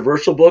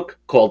controversial book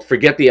called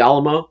Forget the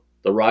Alamo: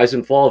 The Rise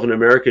and Fall of an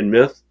American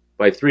Myth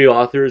by three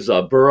authors,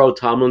 Burrow,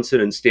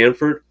 Tomlinson, and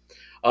Stanford.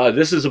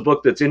 This is a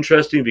book that's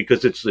interesting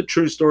because it's the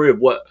true story of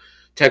what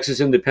Texas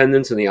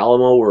independence and the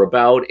Alamo were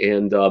about.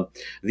 And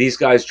these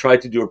guys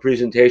tried to do a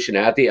presentation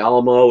at the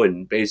Alamo,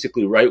 and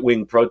basically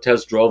right-wing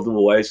protests drove them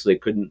away, so they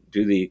couldn't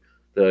do the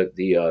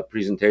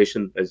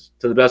presentation. As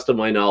to the best of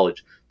my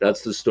knowledge,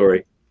 that's the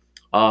story.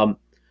 Um,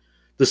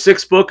 the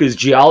sixth book is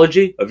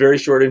Geology: A Very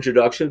Short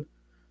Introduction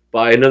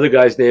by another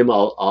guy's name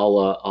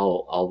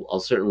I'll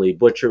certainly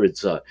butcher.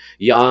 It's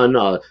Jan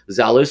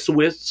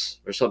Zalisowicz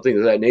or something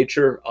of that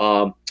nature.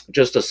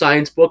 Just a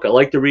science book. I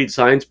like to read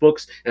science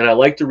books, and I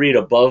like to read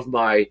above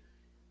my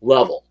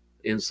level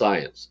in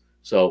science.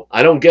 So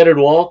I don't get it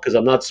all because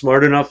I'm not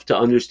smart enough to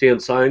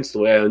understand science the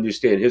way I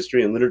understand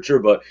history and literature,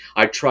 but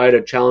I try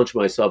to challenge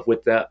myself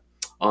with that.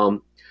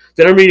 Um,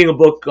 then I'm reading a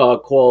book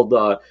called,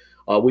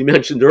 we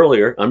mentioned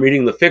earlier, I'm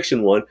reading the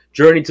fiction one,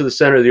 Journey to the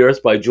Center of the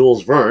Earth by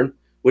Jules Verne,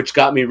 which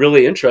got me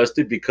really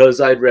interested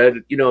because I'd read,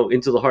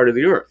 Into the Heart of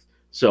the Earth.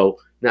 So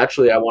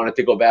naturally, I wanted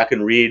to go back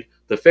and read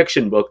the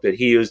fiction book that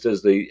he used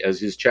as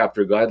his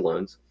chapter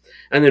guidelines.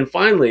 And then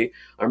finally,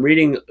 I'm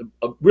reading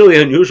a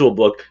really unusual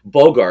book,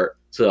 Bogart.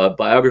 It's a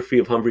biography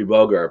of Humphrey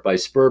Bogart by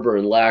Sperber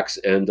and Lax.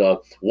 And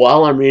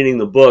while I'm reading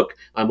the book,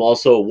 I'm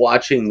also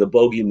watching the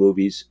Bogey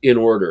movies in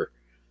order.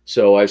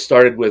 So I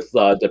started with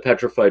The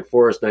Petrified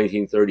Forest,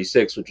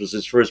 1936, which was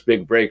his first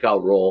big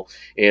breakout role.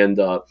 And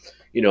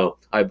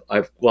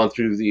I've gone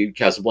through the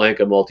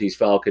Casablanca, Maltese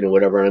Falcon, and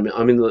whatever.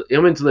 I'm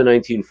into the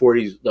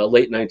 1940s, the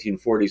late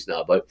 1940s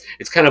now. But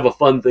it's kind of a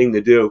fun thing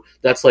to do.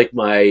 That's like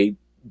my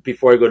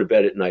before I go to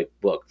bed at night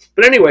book.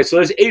 But anyway, so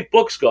there's 8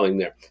 books going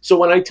there. So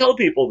when I tell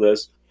people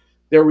this,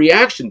 their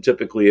reaction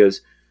typically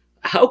is,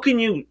 how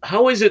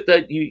is it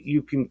that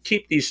you can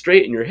keep these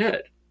straight in your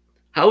head?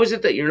 How is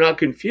it that you're not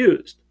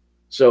confused?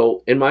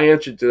 So, and my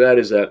answer to that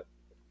is that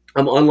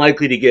I'm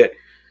unlikely to get,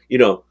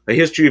 a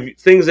history of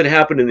things that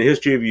happened in the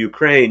history of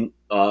Ukraine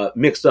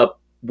mixed up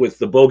with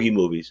the bogey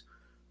movies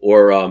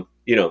or,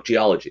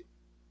 geology.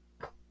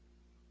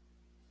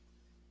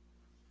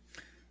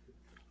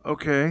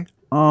 Okay.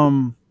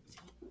 How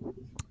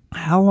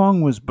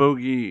long was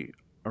Bogey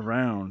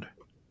around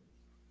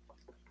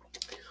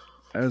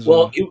as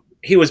Well, a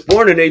he was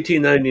born in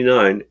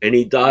 1899, and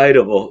he died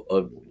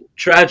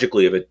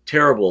tragically of a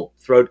terrible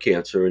throat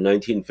cancer in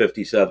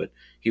 1957.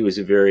 He was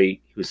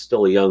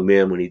still a young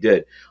man when he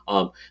did,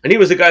 and he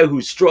was a guy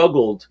who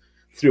struggled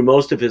through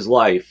most of his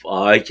life.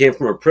 He came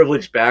from a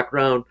privileged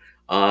background,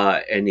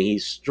 and he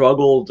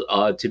struggled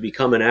to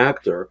become an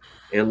actor,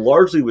 and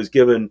largely was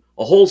given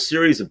a whole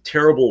series of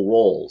terrible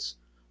roles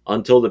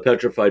until The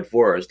Petrified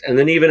Forest, and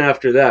then even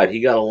after that,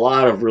 he got a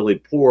lot of really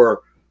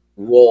poor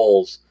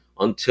roles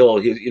until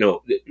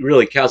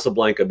really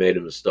Casablanca made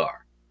him a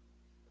star.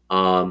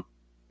 Um,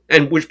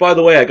 and which, by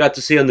the way, I got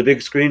to see on the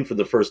big screen for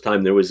the first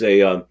time. There was for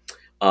the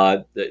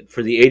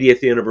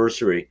 80th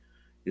anniversary,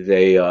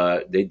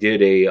 they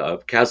did a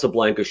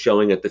Casablanca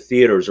showing at the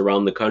theaters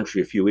around the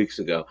country a few weeks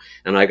ago,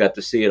 and I got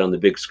to see it on the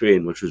big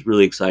screen, which was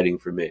really exciting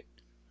for me.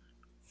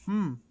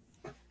 hmm.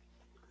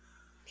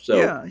 So,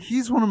 Yeah,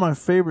 he's one of my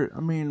favorite. I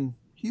mean,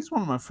 he's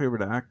one of my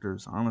favorite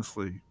actors,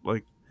 honestly.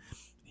 Like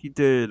he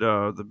did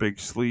The Big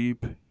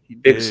Sleep. He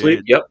Big Sleep,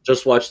 did yep,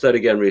 just watched that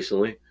again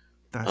recently.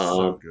 That's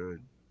so Um,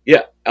 good.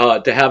 Yeah,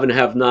 to have and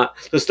have not.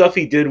 The stuff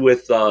he did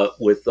with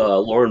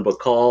Lauren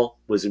Bacall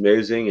was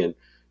amazing, and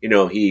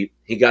he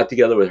got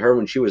together with her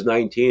when she was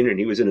 19 and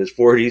he was in his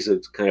 40s.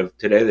 It's kind of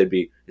today they'd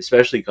be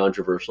especially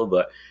controversial,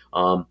 but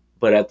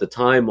at the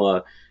time,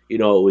 it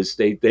was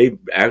they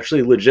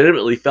actually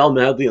legitimately fell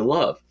madly in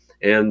love,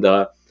 and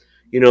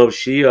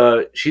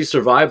she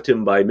survived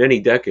him by many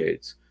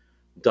decades.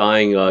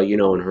 dying, in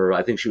her,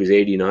 I think she was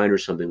 89 or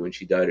something when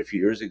she died a few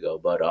years ago.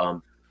 But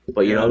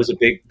it Yeah. was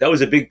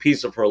a big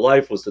piece of her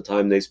life, was the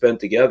time they spent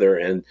together.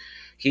 And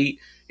he,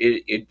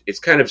 it's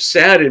kind of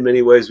sad in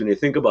many ways when you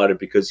think about it,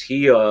 because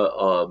he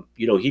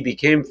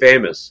became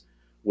famous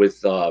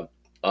with the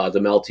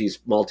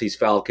Maltese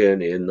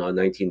Falcon in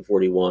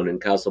 1941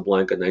 and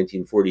Casablanca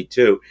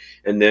 1942,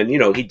 and then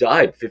he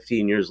died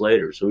 15 years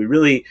later. So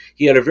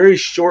he had a very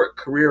short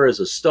career as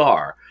a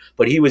star,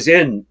 but he was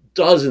in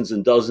dozens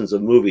and dozens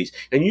of movies.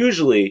 And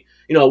usually,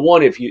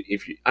 one, if you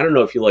I don't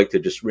know if you like to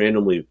just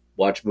randomly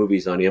watch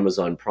movies on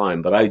Amazon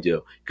Prime, but I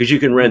do, because you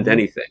can rent Mm-hmm.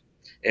 anything.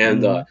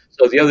 And Mm-hmm.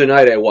 so the other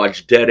night I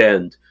watched Dead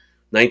End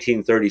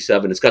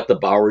 1937. It's got the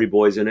Bowery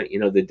Boys in it,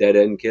 the Dead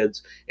End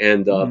kids,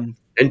 and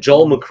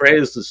Joel Mm-hmm.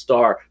 McRae is the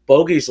star.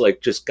 Bogey's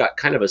like just got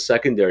kind of a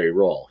secondary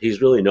role.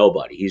 He's really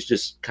nobody. He's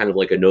just kind of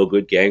like a no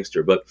good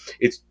gangster. But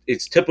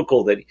it's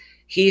typical that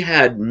he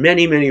had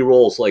many many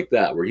roles like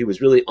that where he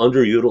was really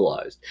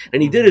underutilized,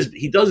 and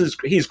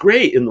Mm-hmm. he's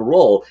great in the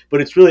role,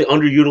 but it's really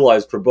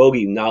underutilized for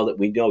Bogey now that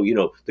we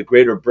know the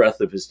greater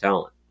breadth of his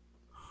talent.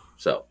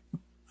 So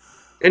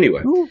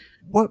anyway,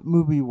 What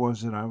movie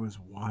was it I was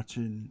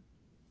watching?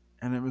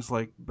 And it was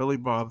like Billy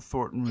Bob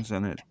Thornton was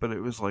in it, but it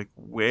was like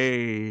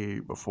way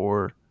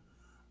before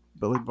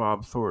Billy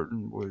Bob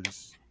Thornton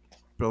was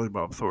Billy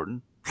Bob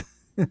Thornton.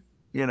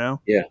 You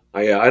know? yeah,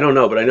 I don't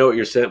know, but I know what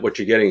you're saying, what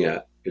you're getting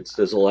at.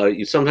 There's a lot of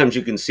you. Sometimes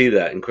you can see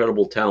that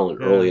incredible talent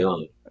early Yeah.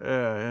 on.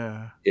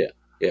 Yeah. Yeah,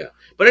 yeah.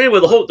 But anyway,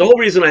 But the whole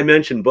reason I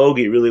mentioned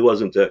Bogey really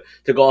wasn't to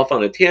go off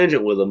on a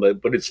tangent with him,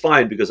 but it's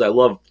fine because I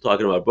love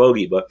talking about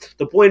Bogey. But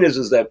the point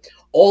is that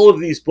all of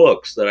these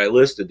books that I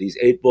listed, these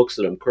 8 books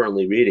that I'm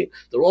currently reading,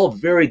 they're all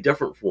very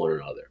different from one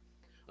another,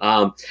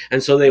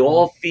 and so they mm,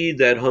 all feed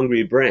that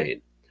hungry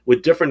brain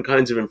with different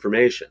kinds of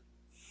information.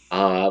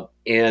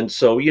 And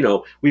so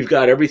we've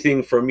got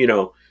everything from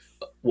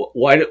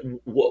why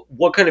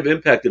what kind of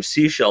impact have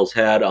seashells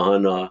had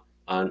on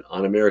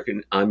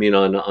American, I mean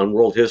on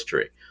world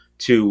history,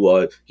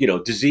 to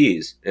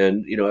disease,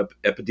 and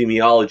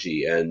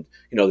epidemiology, and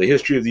the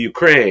history of the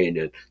Ukraine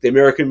and the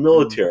American mm,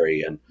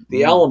 military and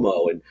the mm.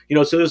 Alamo, and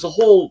so there's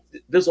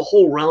a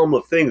whole realm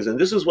of things. And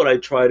this is what I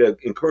try to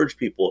encourage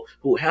people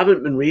who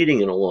haven't been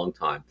reading in a long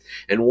time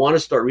and want to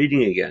start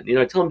reading again.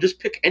 I tell them, just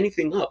pick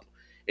anything up.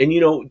 And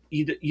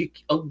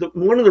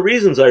one of the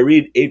reasons I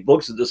read 8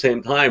 books at the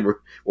same time,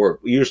 or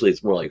usually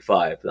it's more like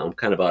 5. I'm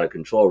kind of out of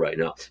control right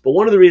now. But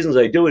one of the reasons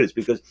I do it is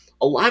because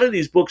a lot of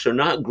these books are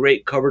not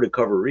great cover to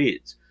cover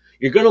reads.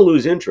 You're going to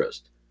lose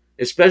interest,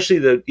 especially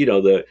the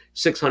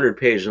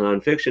 600-page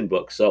nonfiction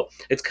books. So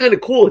it's kind of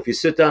cool if you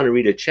sit down and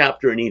read a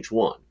chapter in each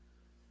one,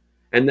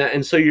 and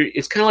so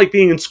it's kind of like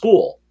being in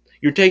school.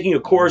 You're taking a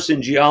Mm. course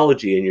in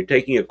geology, and you're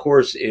taking a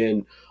course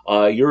in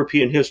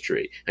European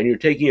history, and you're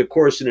taking a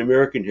course in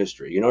American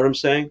history. You know what I'm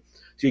saying?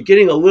 So you're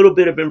getting a little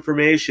bit of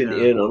information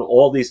Yeah. in on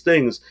all these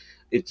things.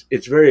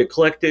 It's very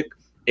eclectic,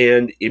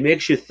 and it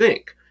makes you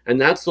think. And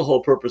that's the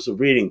whole purpose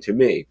of reading, to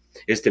me,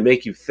 is to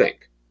make you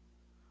think.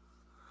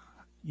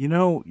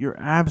 You're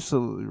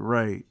absolutely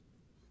right.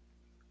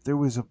 There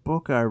was a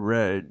book I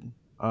read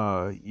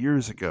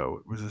years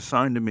ago. It was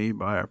assigned to me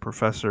by a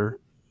professor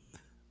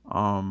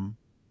um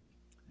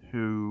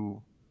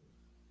who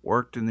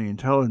worked in the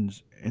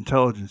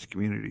intelligence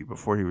community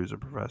before he was a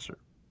professor.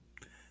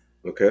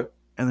 Okay.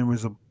 And there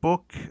was a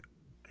book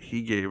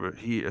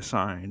he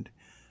assigned,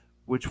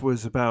 which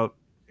was about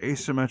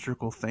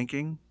asymmetrical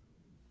thinking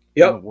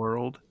in the Yep.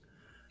 world.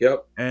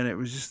 Yep. And it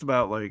was just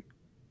about like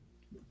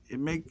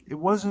it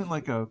wasn't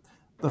like a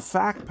the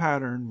fact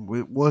pattern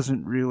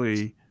wasn't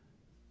really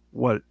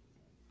what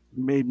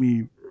made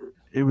me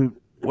it was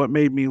what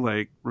made me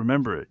like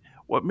remember it.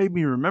 What made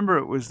me remember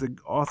it was the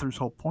author's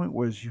whole point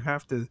was you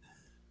have to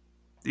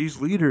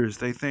these leaders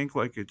they think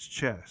like it's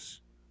chess.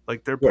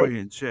 Like they're Right.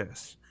 playing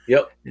chess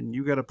Yep. and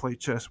you got to play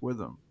chess with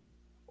them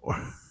or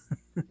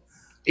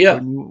Yeah.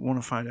 when you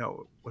want to find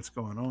out what's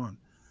going on.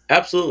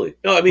 Absolutely.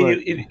 No, I mean,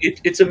 But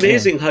it's yeah.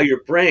 amazing how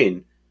your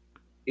brain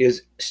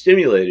is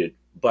stimulated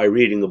by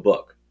reading a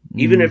book,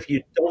 even Mhm. if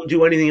you don't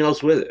do anything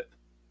else with it.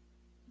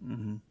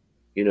 Mhm.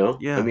 I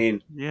Yeah.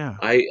 mean, Yeah.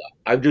 I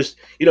I'm just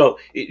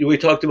we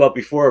talked about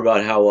before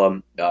about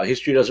how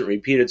history doesn't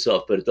repeat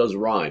itself, but it does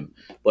rhyme.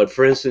 But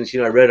for instance,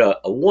 I read a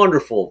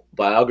wonderful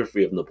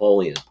biography of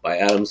Napoleon by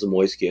Adam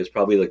Zamoyski. It's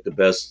probably like the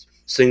best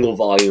single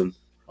volume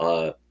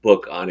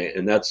book on it,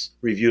 and that's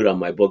reviewed on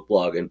my book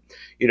blog. And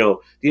the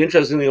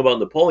interesting thing about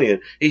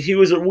Napoleon is he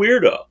was a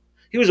weirdo.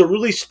 He was a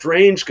really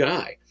strange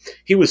guy.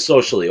 He was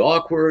socially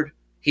awkward.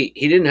 He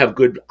didn't have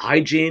good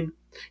hygiene.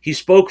 He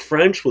spoke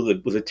French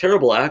with a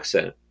terrible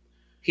accent.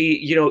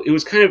 It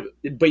was kind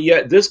of, but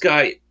yet this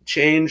guy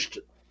changed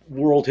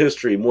world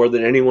history more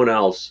than anyone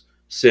else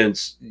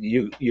since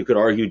you could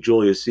argue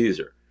Julius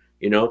Caesar.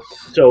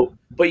 So,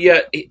 but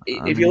yet I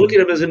if you look mean,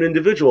 at him as an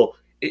individual,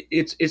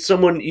 it's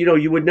someone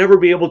you would never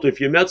be able to,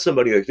 if you met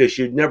somebody like this,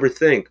 you'd never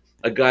think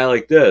a guy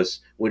like this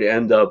would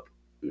end up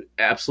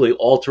absolutely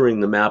altering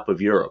the map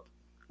of Europe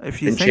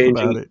if you and think changing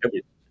about it,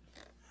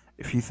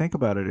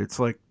 everything. it's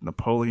like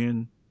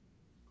Napoleon,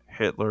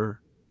 Hitler.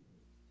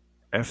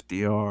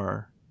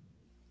 FDR,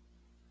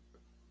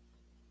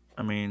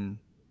 I mean,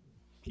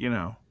 you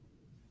know,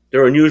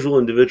 They're unusual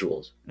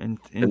individuals, in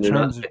and they're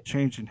not. terms of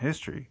changing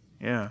history.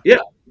 Yeah. Yeah,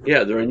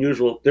 yeah, they're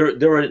unusual.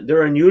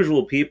 They're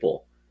unusual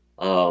people.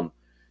 Um,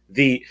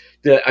 the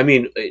I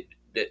mean,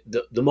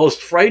 the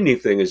most frightening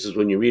thing is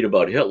when you read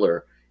about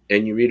Hitler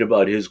and you read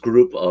about his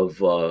group of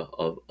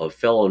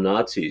fellow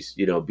Nazis.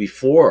 You know,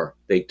 before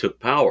they took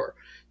power,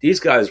 these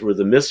guys were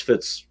the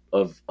misfits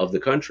of the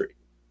country.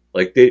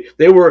 Like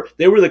they were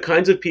the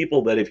kinds of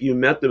people that if you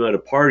met them at a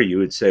party, you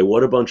would say,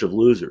 "What a bunch of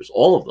losers!"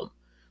 All of them,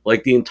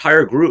 like the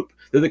entire group.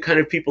 They're the kind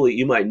of people that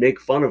you might make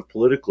fun of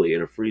politically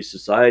in a free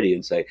society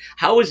and say,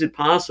 "How is it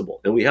possible?"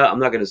 And we have—I'm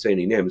not going to say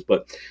any names,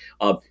 but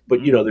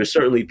you know, Mm, there's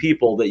certainly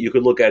people that you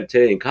could look at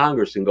today in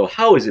Congress and go,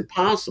 "How is it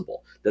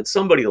possible that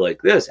somebody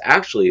like this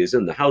actually is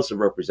in the House of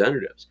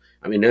Representatives?"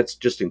 I mean, that's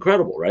just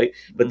incredible, right?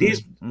 But mm,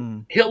 these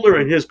mm, Hitler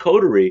and his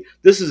coterie,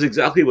 this is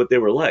exactly what they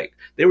were like.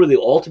 They were the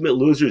ultimate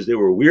losers. They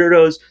were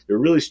weirdos. They were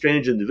really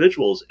strange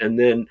individuals. And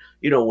then,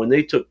 you know, when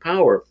they took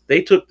power,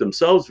 they took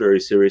themselves very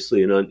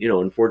seriously, and you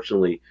know,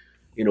 unfortunately,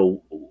 you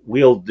know,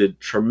 wielded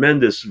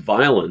tremendous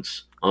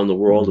violence on the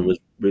world, and mm,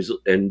 was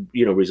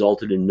you know,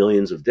 resulted in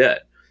millions of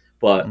dead.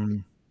 But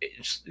mm,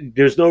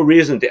 there's no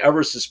reason to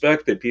ever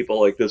suspect that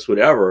people like this would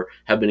ever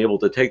have been able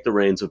to take the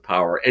reins of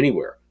power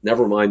anywhere.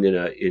 Never mind you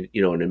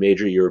know, in a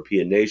major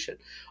European nation.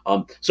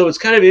 So it's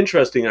kind of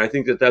interesting, and I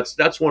think that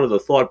that's one of the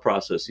thought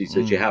processes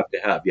that you mm, have to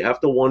have. You have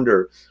to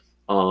wonder.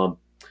 Um,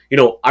 you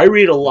know, I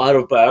read a lot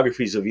of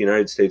biographies of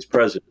United States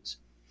presidents,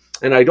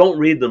 and I don't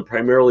read them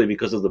primarily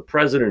because of the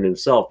president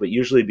himself, but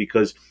usually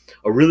because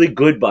a really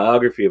good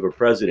biography of a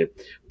president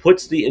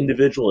puts the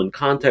individual in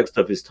context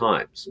of his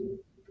times.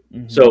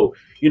 mm, So,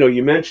 you know,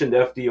 you mentioned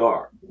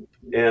FDR,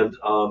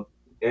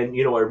 and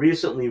you know, I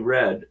recently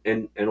read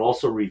and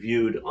also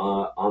reviewed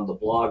on the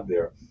blog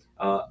there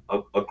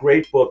a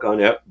great book on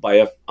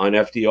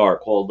FDR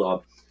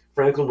called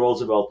Franklin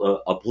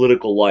Roosevelt: A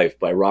Political Life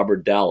by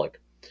Robert Dallek,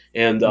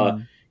 and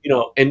mm, you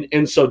know,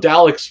 and so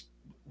Dallek's,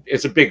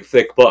 it's a big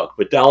thick book,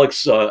 but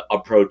Dallek's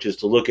approach is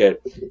to look at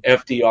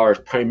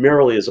FDR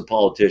primarily as a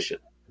politician,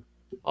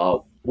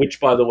 which,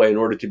 by the way, in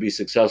order to be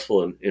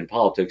successful in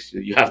politics,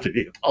 you have to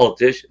be a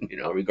politician, you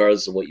know,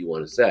 regardless of what you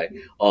want to say.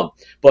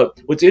 But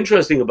what's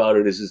interesting about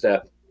it is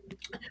that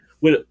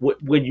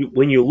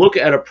when you look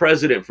at a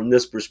president from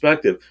this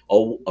perspective,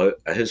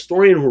 a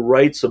historian who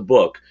writes a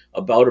book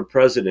about a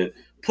president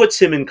puts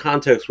him in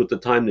context with the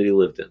time that he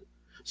lived in.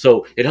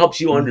 So it helps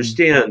you mm,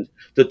 understand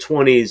the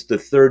 20s, the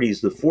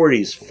 30s, the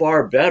 40s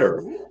far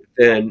better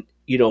than,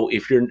 you know,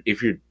 if you're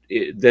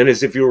than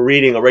as if you were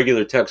reading a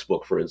regular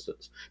textbook, for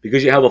instance,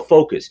 because you have a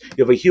focus,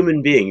 you have a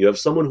human being, you have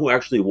someone who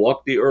actually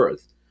walked the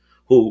earth,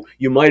 who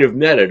you might have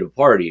met at a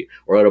party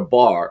or at a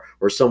bar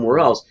or somewhere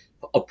mm, else,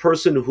 a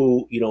person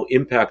who, you know,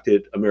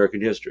 impacted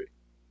American history.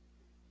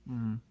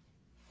 mm.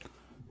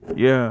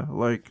 Yeah,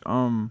 like,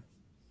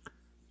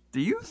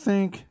 do you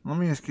think, let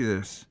me ask you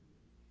this.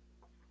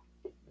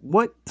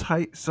 What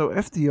type, so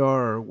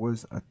FDR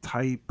was a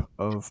type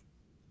of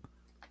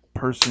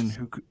person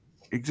who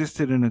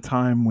existed in a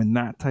time when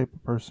that type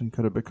of person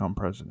could have become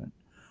president,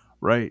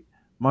 right?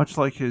 Much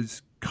like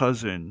his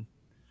cousin,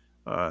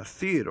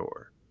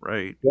 Theodore,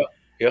 right? Yeah,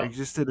 yeah.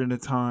 Existed in a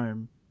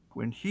time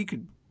when he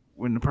could,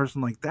 when a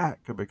person like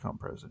that could become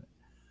president.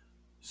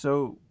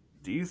 So,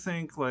 do you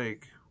think,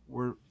 like,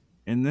 we're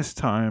in this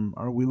time,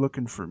 are we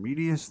looking for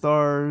media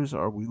stars?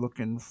 Are we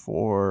looking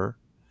for,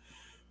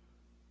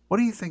 what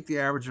do you think the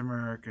average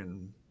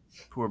American,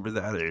 whoever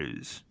that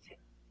is,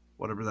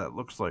 whatever that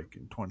looks like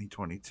in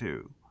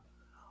 2022,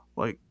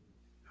 like,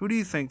 who do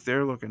you think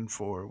they're looking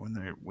for when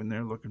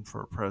they're looking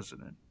for a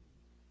president?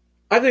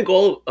 I think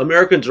all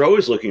Americans are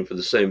always looking for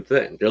the same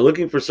thing. They're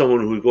looking for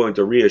someone who's going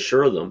to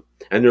reassure them,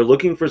 and they're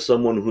looking for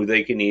someone who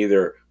they can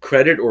either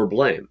credit or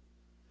blame.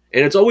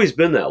 And it's always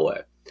been that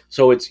way.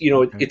 So it's, you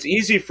know, Okay. it's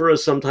easy for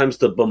us sometimes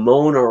to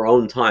bemoan our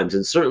own times,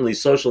 and certainly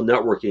social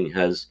networking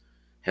has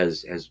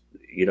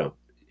you know,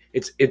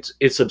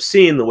 it's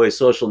obscene the way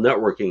social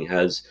networking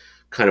has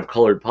kind of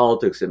colored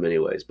politics in many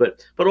ways.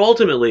 But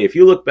ultimately, if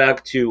you look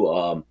back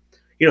to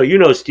you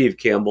know, Steve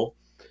Campbell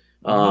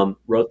Mm-hmm.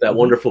 wrote that Mm-hmm.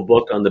 wonderful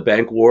book on the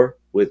bank war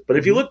with. But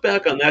if you Mm-hmm. look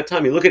back on that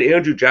time, you look at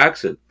Andrew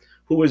Jackson,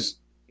 who was,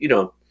 you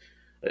know,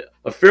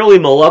 a fairly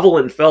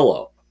malevolent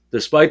fellow,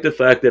 despite the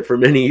fact that for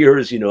many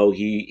years, you know,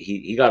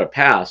 he got a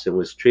pass and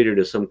was treated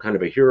as some kind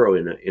of a hero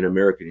in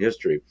American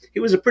history. He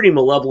was a pretty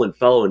malevolent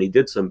fellow, and he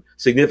did some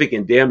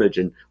significant damage.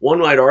 And one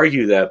might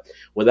argue that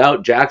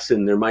without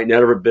Jackson, there might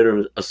never have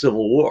been a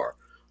civil war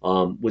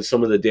with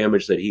some of the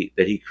damage that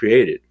he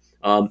created.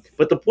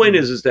 But the point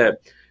Mm-hmm. is that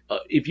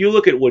if you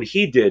look at what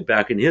he did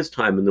back in his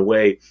time and the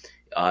way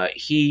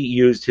he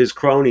used his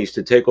cronies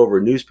to take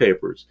over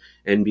newspapers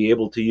and be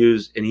able to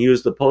use, and he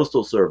used the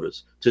postal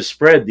service to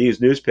spread these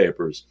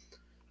newspapers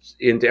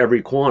into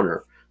every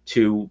corner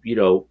to, you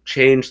know,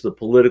 change the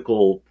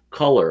political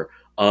color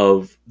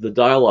of the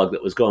dialogue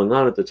that was going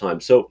on at the time.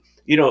 So,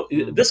 you know,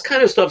 Mm-hmm. this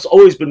kind of stuff's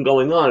always been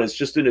going on. It's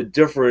just in a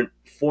different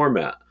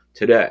format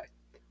today.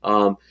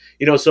 Um,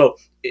 you know, so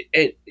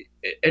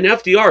And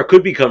FDR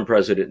could become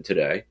president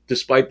today,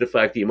 despite the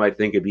fact that you might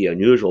think it'd be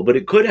unusual, but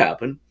it could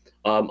happen.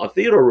 A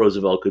Theodore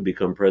Roosevelt could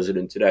become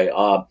president today.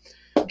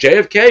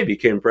 JFK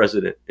became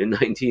president in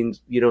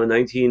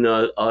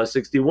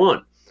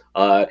 1961.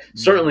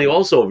 Certainly, Mm.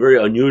 also a very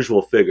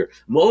unusual figure.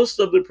 Most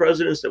of the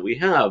presidents that we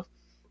have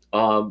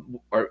are,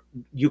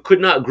 you could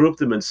not group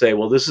them and say,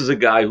 well, this is a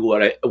guy who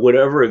I would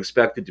ever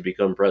expected to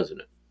become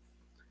president.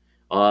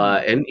 Hmm.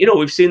 And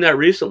we've seen that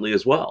recently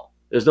as well.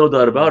 There's no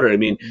doubt about Mm. it. I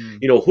mean,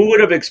 Mm. who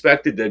would have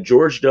expected that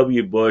George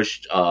W.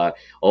 Bush,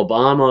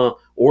 Obama,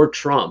 or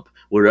Trump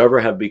would ever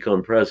have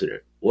become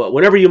president? Well,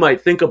 whenever you might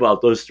think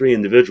about those three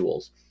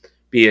individuals,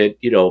 be it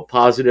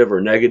positive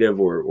or negative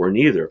or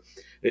neither,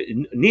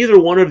 neither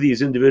one of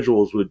these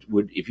individuals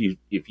would if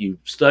you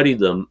studied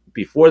them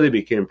before they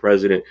became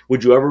president,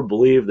 would you ever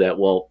believe that?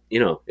 Well,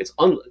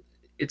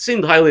 it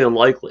seemed highly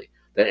unlikely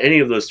that any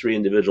of those three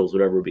individuals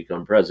would ever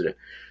become president.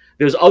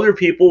 There's other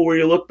people where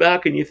you look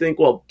back and you think,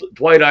 well,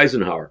 Dwight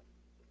Eisenhower.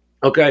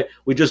 Okay,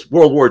 we just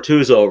World War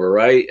II's over,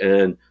 right?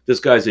 And this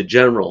guy's a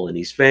general and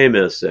he's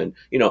famous, and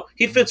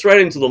he fits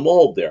right into the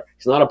mold there.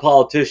 He's not a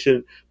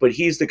politician, but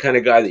he's the kind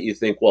of guy that you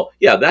think, well,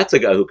 yeah, that's a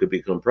guy who could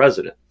become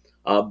president.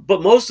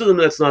 But most of them,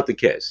 that's not the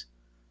case.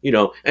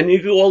 And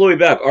you go all the way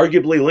back.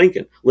 Arguably,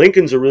 Lincoln.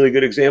 Lincoln's a really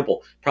good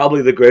example.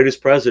 Probably the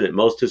greatest president.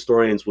 Most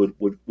historians would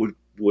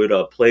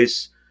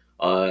place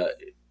uh,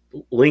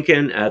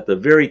 Lincoln at the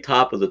very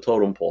top of the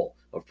totem pole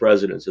of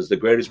presidents as the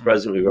greatest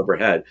president we've ever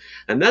had.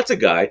 And that's a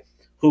guy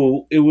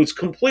who it was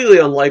completely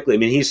unlikely. I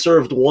mean, he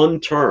served one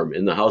term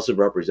in the House of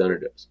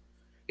Representatives.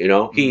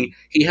 Mm.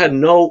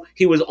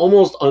 He was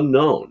almost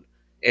unknown.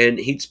 And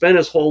he'd spent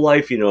his whole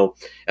life,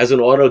 as an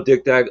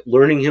autodidact,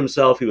 learning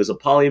himself. He was a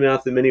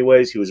polymath in many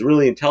ways. He was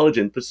really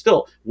intelligent, but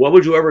still, what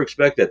would you ever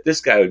expect that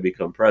this guy would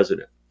become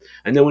president?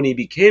 And then when he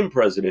became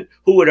president,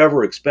 who would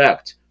ever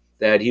expect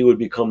that he would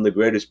become the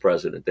greatest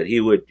president, that he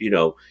would,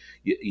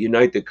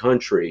 unite the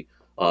country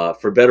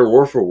for better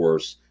or for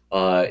worse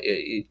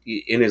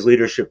in his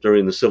leadership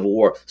during the Civil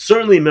War?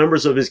 Certainly,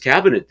 members of his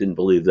cabinet didn't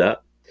believe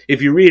that.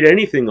 If you read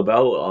anything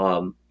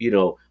about,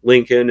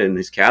 Lincoln and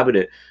his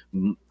cabinet,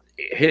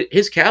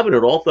 his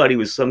cabinet all thought he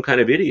was some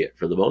kind of idiot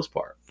for the most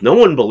part. No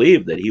one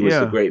believed that he was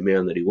the Yeah. great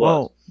man that he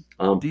was.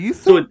 Well, do you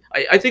So think?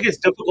 I think it's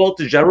difficult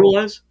to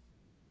generalize.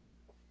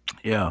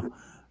 Yeah.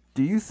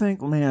 Do you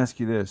think? Let me ask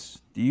you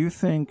this. Do you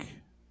think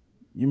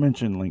you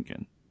mentioned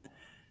Lincoln?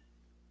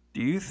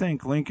 Do you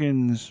think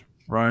Lincoln's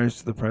rise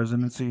to the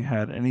presidency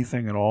had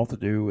anything at all to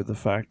do with the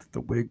fact that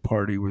the Whig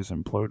Party was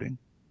imploding?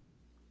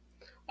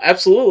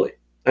 Absolutely.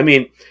 I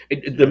mean,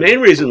 the Yeah. main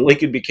reason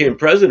Lincoln became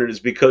president is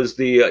because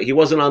he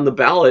wasn't on the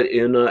ballot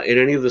in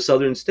any of the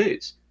southern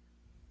states.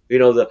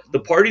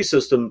 The party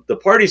system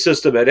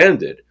had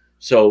ended.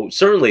 So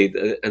certainly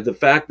the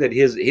fact that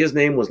his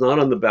name was not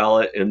on the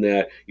ballot, and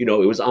that it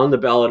was on the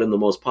ballot in the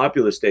most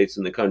populous states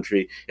in the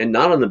country and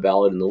not on the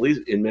ballot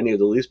in many of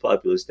the least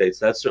populous states,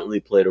 that certainly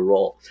played a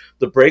role.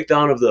 The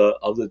breakdown of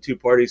the two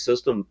party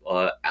system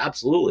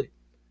absolutely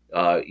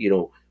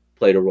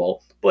played a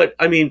role. But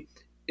I mean,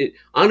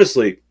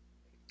 honestly,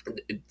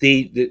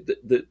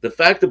 the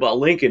fact about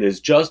Lincoln is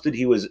just that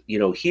he was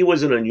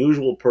an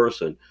unusual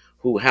person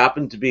who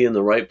happened to be in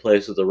the right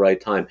place at the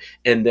right time,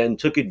 and then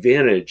took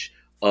advantage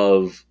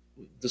of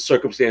the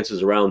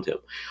circumstances around him.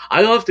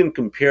 I often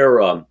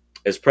compare,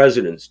 as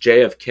presidents,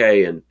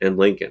 JFK and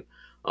Lincoln.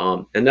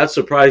 And that's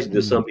surprising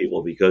to some Mm.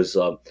 people because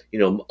a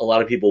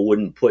lot of people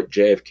wouldn't put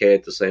JFK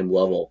at the same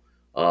level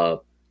uh,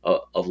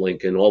 of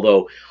Lincoln.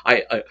 Although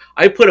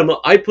I put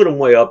him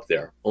way up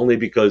there, only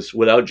because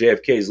without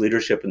JFK's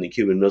leadership in the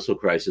Cuban Missile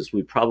Crisis,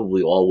 we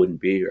probably all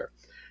wouldn't be here.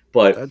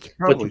 But That's but the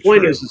probably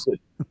point is, true. is that,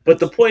 but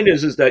the point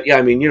is that, yeah,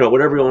 I mean,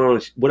 whatever you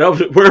want to,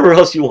 whatever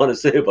else you want to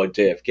say about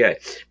JFK.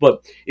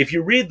 But if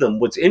you read them,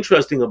 what's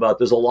interesting about,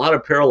 there's a lot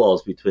of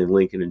parallels between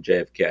Lincoln and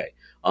JFK.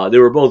 They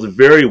were both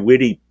very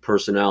witty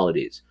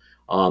personalities.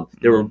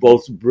 They were Mm.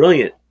 both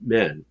brilliant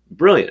men,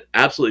 brilliant,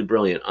 absolutely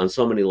brilliant on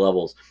so many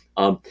levels.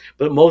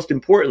 But most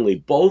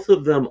importantly, both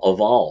of them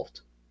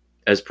evolved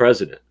as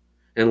president.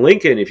 And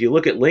Lincoln, if you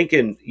look at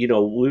Lincoln,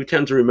 we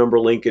tend to remember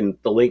Lincoln,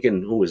 the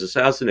Lincoln who was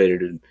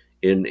assassinated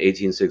in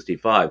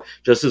 1865,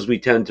 just as we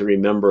tend to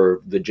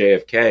remember the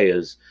JFK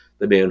as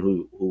the man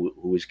who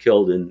was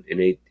killed in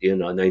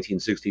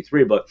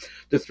 1963. But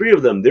the three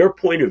of them, their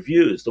point of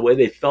views, the way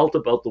they felt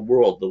about the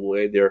world, the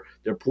way their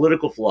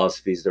political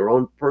philosophies, their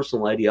own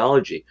personal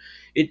ideology,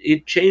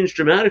 it changed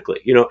dramatically.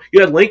 You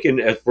had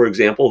Lincoln, for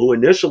example, who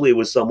initially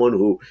was someone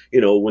who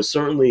was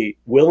certainly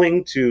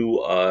willing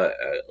to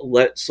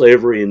let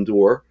slavery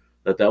endure.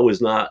 That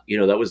was not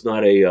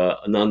a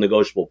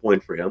non-negotiable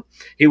point for him.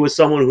 He was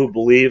someone who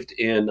believed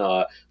in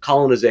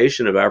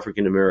colonization of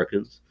African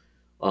Americans,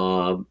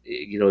 to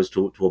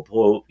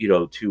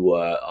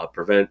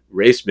prevent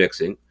race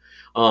mixing.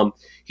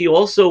 He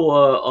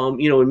also,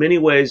 in many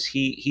ways,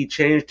 he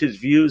changed his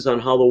views on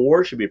how the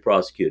war should be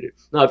prosecuted.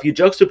 Now, if you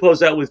juxtapose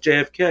that with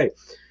JFK,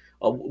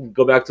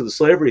 go back to the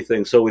slavery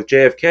thing. So with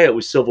JFK, it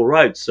was civil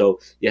rights. So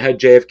you had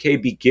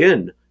JFK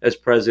begin as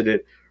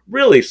president,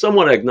 really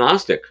somewhat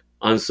agnostic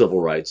on civil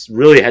rights,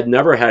 really had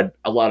never had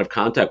a lot of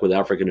contact with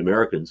African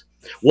Americans,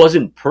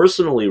 wasn't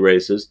personally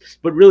racist,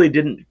 but really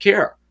didn't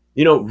care.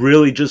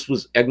 Really just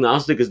was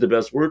agnostic is the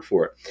best word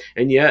for it.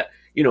 And yet,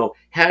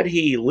 had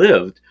he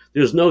lived,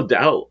 there's no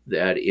doubt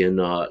that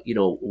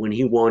when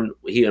he won,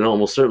 he and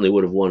almost certainly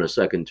would have won a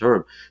second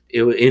term.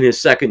 In his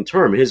second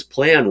term, his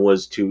plan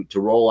was to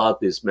roll out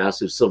this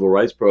massive civil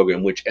rights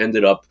program, which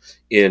ended up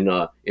in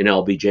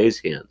LBJ's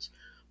hands.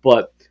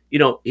 But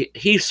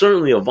he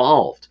certainly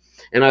evolved,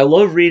 and I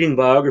love reading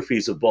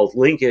biographies of both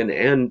Lincoln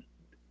and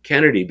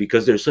Kennedy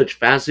because they're such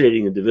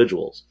fascinating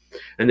individuals,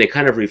 and they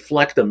kind of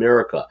reflect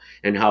America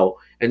and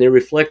they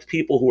reflect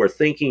people who are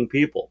thinking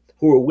people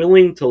who are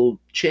willing to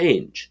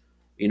change.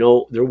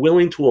 They're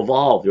willing to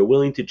evolve. They're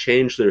willing to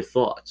change their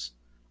thoughts.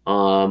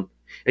 And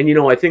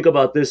I think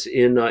about this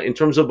in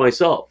terms of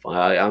myself.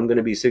 I'm going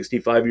to be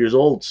 65 years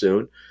old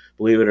soon,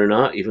 believe it or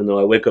not. Even though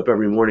I wake up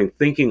every morning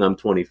thinking I'm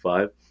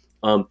 25,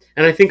 and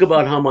I think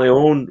about how my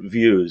own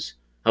views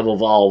have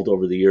evolved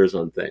over the years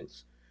on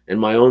things, and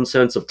my own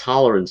sense of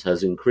tolerance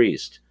has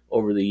increased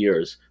over the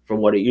years from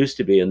what it used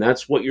to be, and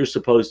that's what you're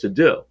supposed to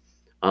do.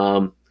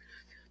 Um,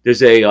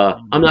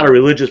 I'm not a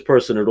religious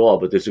person at all,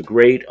 but there's a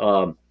great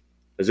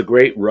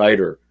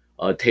writer,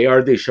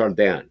 Teilhard de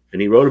Chardin,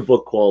 and he wrote a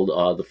book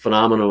called The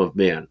Phenomenon of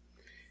Man.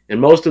 And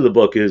most of the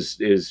book is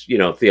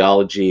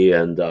theology,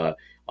 and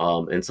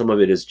some of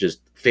it is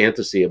just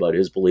fantasy about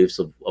his beliefs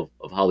of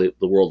how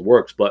the world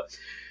works. But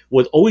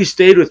what always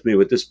stayed with me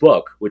with this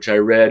book, which I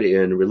read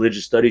in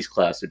religious studies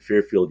class at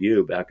Fairfield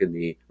U back in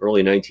the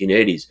early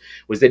 1980s,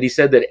 was that he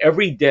said that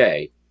every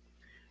day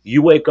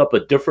you wake up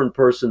a different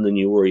person than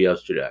you were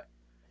yesterday.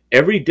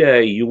 Every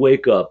day you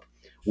wake up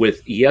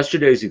with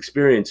yesterday's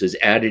experiences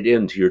added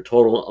into your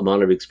total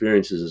amount of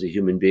experiences as a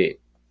human being.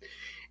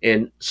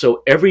 And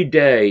so every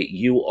day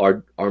you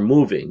are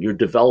moving, you're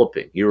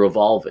developing, you're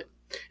evolving.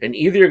 And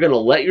either you're going to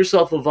let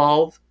yourself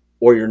evolve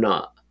or you're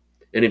not.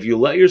 And if you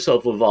let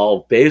yourself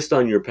evolve based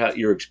on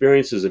your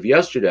experiences of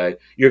yesterday,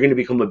 you're going to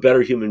become a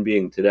better human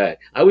being today.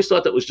 I always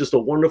thought that was just a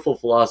wonderful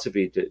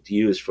philosophy to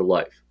use for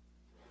life.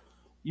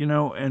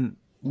 And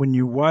when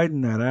you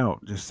widen that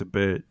out just a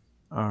bit,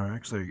 or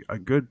actually a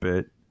good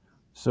bit,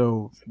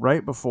 so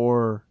right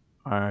before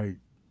I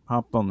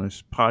hopped on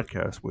this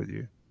podcast with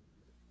you,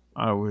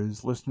 I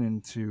was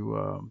listening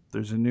to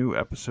there's a new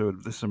episode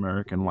of This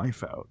American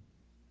Life out.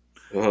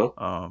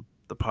 Uh-huh.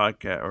 The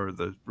podcast or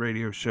the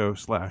radio show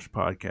slash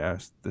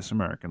podcast, This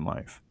American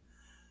Life.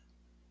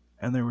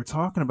 And they were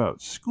talking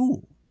about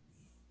school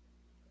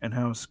and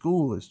how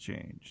school has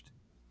changed,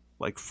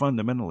 like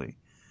fundamentally.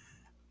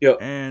 Yeah.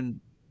 And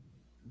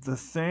the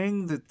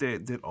thing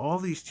that all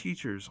these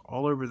teachers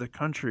all over the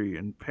country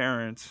and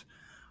parents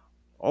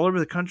all over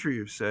the country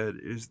have said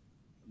is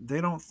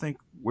they don't think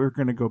we're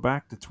going to go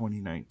back to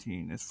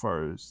 2019 as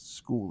far as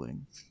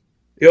schooling is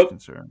Yep.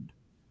 concerned.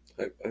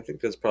 I think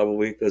that's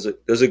probably there's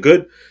a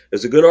good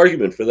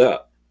argument for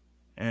that.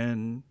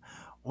 And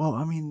well,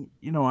 I mean,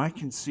 I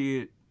can see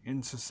it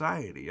in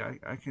society.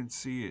 I can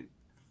see it,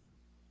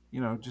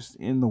 just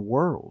in the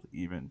world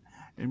even.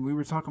 And we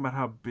were talking about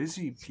how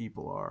busy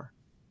people are,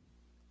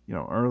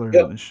 earlier in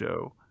Yep. the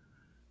show.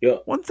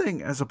 Yep. One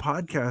thing as a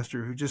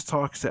podcaster who just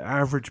talks to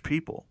average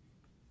people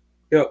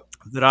Yep.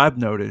 that I've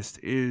noticed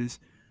is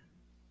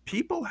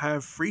people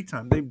have free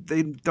time.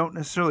 They don't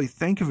necessarily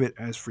think of it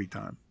as free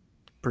time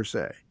per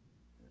se,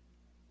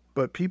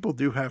 but people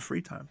do have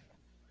free time.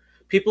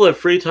 People have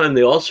free time.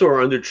 They also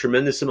are under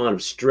tremendous amount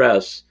of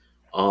stress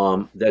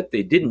that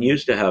they didn't Mm.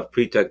 used to have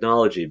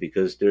pre-technology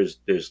because there's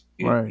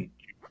Right.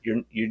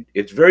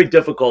 it's very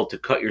difficult to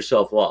cut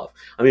yourself off.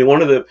 I mean,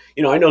 one of the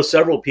I know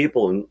several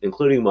people,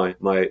 including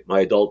my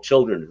adult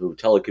children, who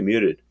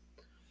telecommuted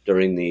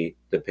during the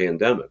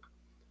pandemic.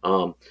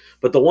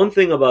 But the one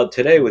thing about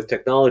today with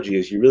technology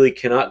is you really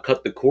cannot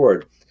cut the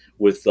cord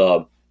with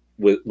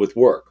with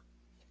work.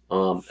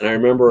 And I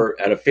remember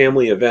at a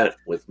family event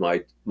with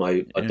my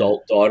Yeah.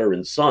 adult daughter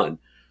and son,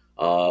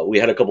 we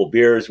had a couple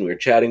beers and we were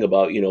chatting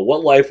about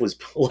what life was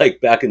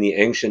like back in the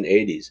ancient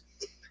 '80s.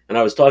 And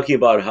I was talking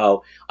about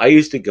how I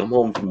used to come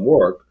home from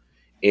work,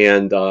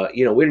 and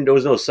there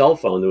was no cell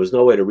phone, there was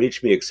no way to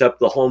reach me except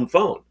the home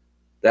phone,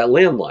 that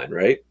landline,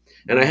 right?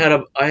 And I Mm.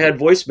 had I had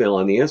voicemail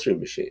on the answering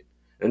machine.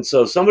 And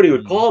so somebody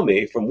would Mm. call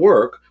me from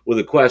work with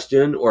a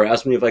question or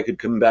ask me if I could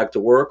come back to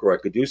work or I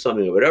could do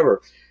something or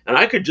whatever, and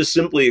I could just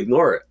simply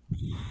ignore it.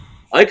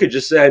 I could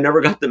just say I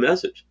never got the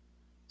message.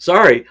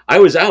 Sorry, I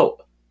was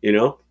out.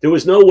 There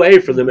was no way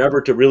for them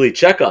ever to really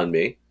check on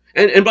me.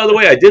 And by the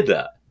way, I did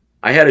that.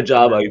 I had a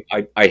job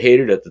Right. I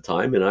hated at the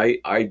time, and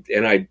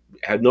I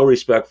had no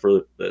respect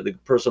for the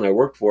person I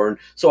worked for, and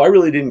so I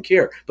really didn't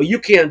care. But you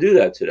can't do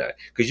that today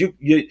because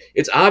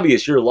it's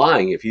obvious you're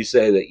lying if you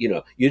say that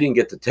you didn't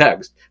get the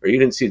text or you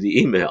didn't see the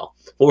email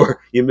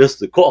or you missed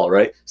the call.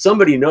 Right?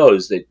 Somebody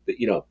knows that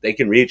they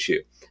can reach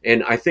you,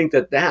 and I think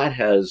that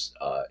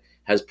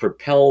has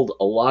propelled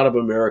a lot of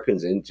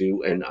Americans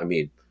into, and I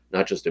mean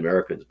not just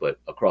Americans but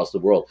across the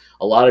world,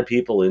 a lot of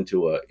people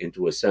into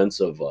a sense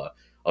of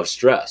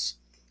stress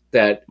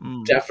that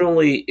Mm.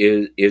 definitely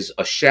is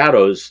a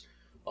shadows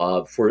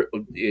for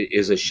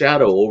is a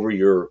shadow over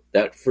your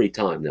that free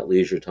time, that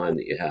leisure time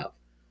that you have,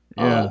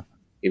 uh,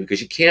 Yeah.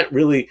 because you can't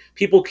really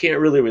people can't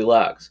really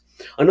relax.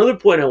 Another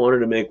point I wanted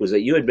to make was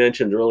that you had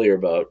mentioned earlier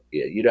about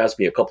you'd asked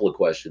me a couple of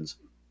questions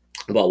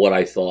about what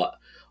I thought,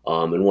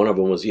 and one of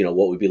them was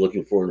what we'd be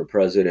looking for in a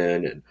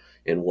president,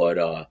 and what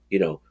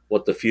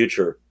what the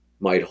future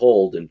might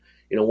hold, and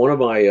one of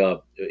my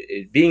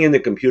being in the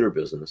computer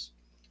business,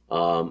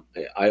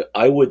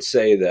 I would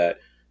say that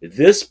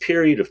this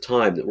period of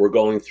time that we're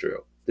going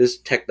through, this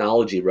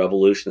technology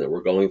revolution that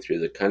we're going through,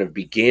 that kind of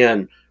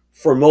began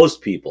for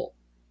most people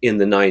in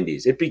the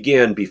 90s. It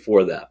began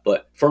before that,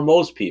 but for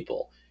most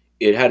people,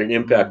 it had an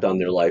impact Mm. on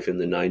their life in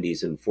the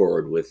 90s and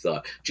forward with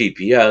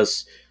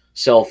GPS,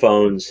 cell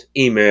phones,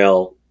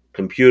 email,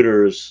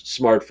 computers,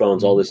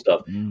 smartphones, all Mm. this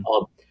stuff. Mm.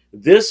 Um,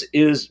 this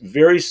is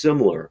very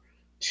similar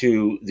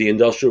to the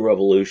Industrial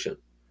Revolution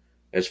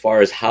as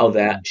far as how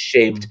that Mm.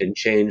 shaped Mm. and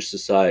changed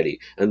society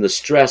and the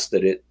stress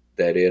that it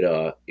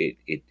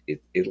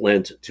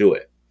lent to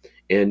it.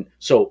 And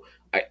so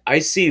I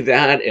see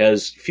that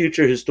as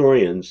future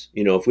historians,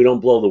 if we don't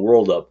blow the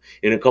world up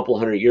in a couple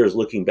hundred years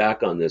looking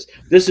back on this,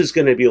 this is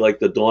going to be like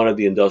the dawn of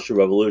the Industrial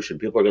Revolution.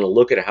 People are going to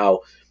look at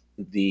how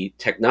the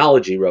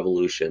technology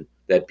revolution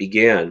that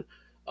began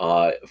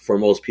for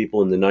most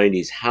people in the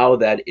 90s, how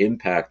that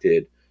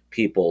impacted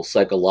people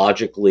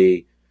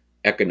psychologically,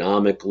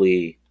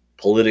 economically,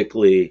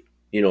 politically,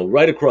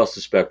 right across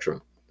the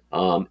spectrum.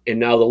 And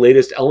now the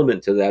latest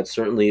element to that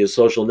certainly is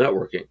social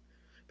networking,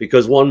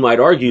 because one might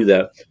argue Mm.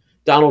 that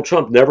Donald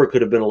Trump never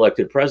could have been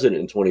elected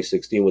president in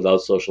 2016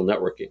 without social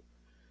networking.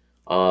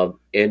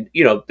 And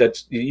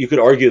that's you could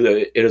argue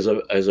that it is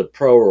as a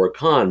pro or a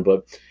con,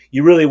 but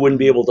you really wouldn't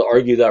be Mm. able to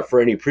argue that for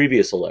any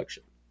previous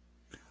election.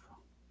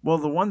 Well,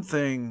 the one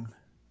thing,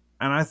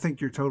 and I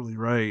think you're totally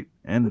right,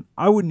 and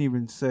I wouldn't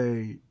even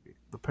say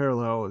the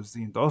parallel is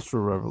the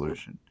Industrial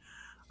Revolution.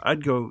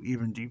 I'd go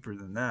even deeper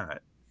than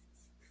that.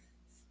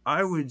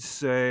 I would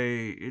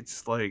say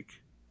it's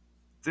like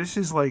this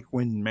is like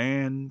when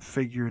man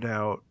figured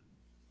out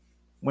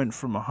went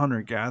from a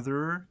hunter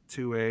gatherer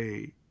to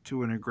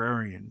an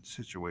agrarian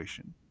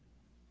situation,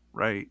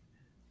 right?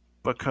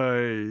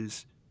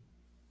 Because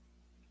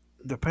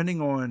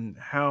depending on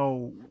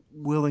how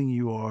willing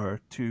you are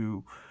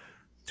to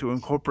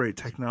incorporate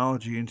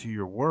technology into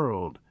your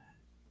world,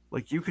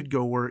 like you could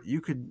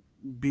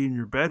be in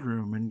your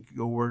bedroom and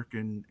go work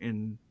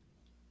in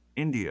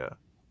India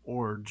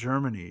or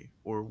Germany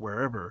or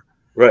wherever,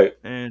 Right.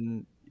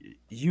 and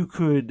you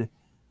could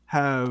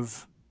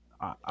have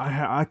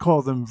I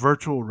call them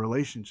virtual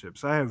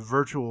relationships. I have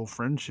virtual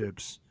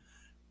friendships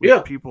with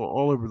Yeah, people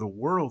all over the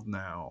world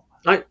now.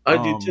 I do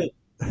Um, too.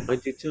 I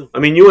do too. I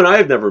mean, you and I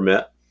have never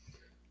met,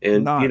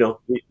 and not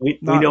we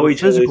not know with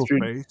each other physical through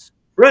space.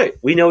 right.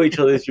 We know each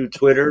other through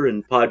Twitter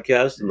and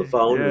podcasts and the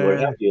phone and what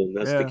Yeah, have you, and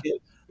that's the yeah.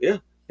 kid. Yeah,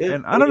 yeah.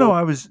 And I We don't know.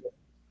 know.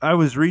 I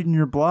was reading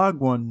your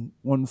blog one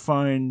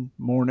fine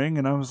morning,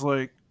 and I was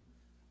like,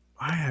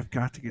 I have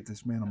got to get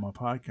this man on my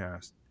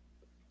podcast.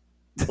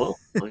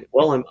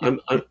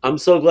 I'm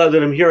so glad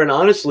that I'm here. And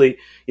honestly,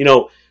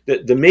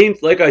 the main,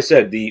 like I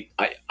said,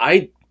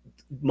 I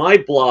my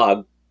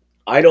blog,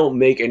 I don't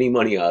make any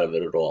money out of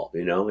it at all,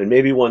 and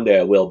maybe one day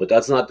I will, but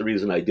that's not the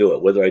reason I do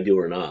it, whether I do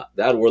or not,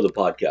 that or the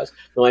podcast.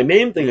 Now, my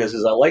main thing Yeah.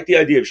 is I like the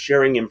idea of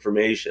sharing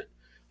information.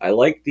 I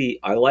like the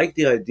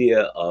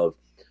idea of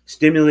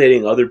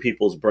stimulating other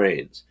people's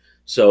brains.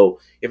 So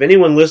if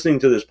anyone listening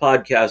to this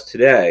podcast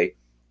today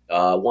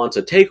wants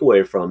a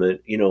takeaway from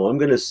it, I'm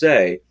going to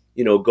say,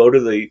 go to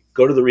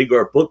the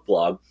Regarp book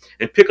blog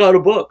and pick out a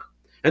book.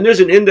 And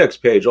there's an index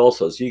page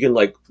also, so you can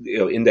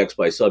index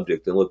by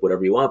subject and look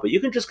whatever you want. But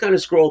you can just kind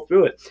of scroll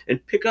through it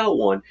and pick out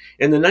one.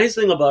 And the nice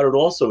thing about it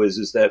also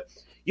is that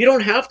you don't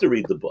have to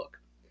read the book.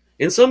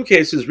 In some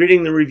cases,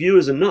 reading the review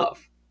is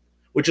enough,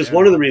 which is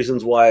one Yeah. of the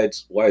reasons why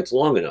it's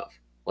long enough.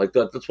 Like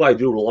that's why I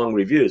do long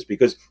reviews,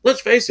 because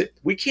let's face it,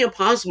 we can't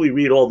possibly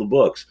read all the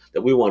books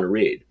that we want to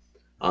read.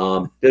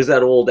 There's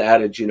that old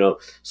adage,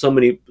 so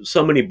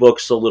many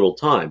books, so little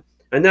time,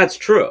 and that's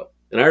true.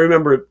 And I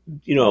remember,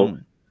 you know,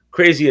 Mm.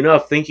 crazy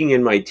enough, thinking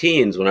in my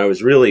teens when I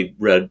was really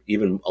read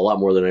even a lot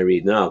more than I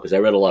read now, because I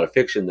read a lot of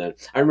fiction then.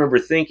 I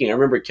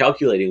remember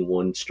calculating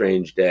one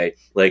strange day,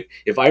 like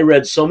if I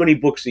read so many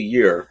books a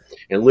year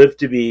and lived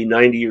to be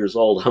 90 years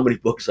old, how many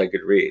books I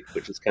could read,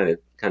 which is kind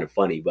of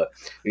funny. But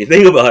when you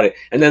think about it,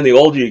 and then the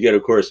older you get,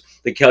 of course,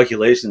 the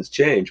calculations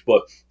change.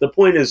 But the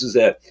point is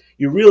that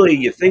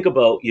you think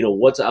about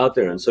what's out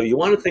there, and so you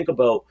want to think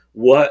about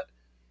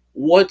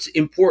what's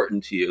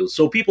important to you.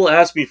 So people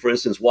ask me, for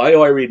instance, why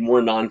do I read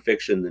more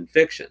nonfiction than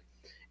fiction?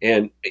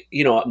 And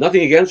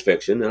nothing against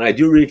fiction, and I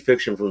do read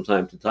fiction from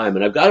time to time,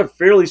 and I've got a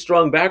fairly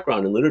strong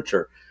background in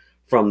literature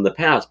from the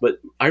past, but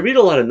I read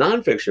a lot of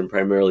nonfiction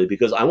primarily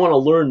because I want to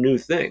learn new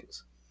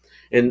things.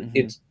 And Hmm.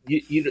 it's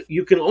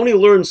you can only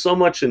learn so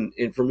much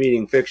from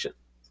reading fiction,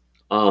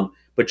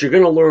 but you're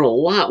going to learn a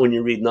lot when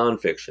you read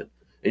nonfiction.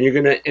 and you're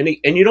gonna and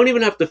you don't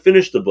even have to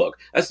finish the book.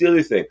 That's the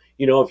other thing.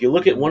 If you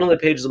look at one Mm. of the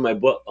pages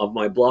of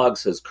my blog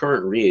says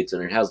current reads,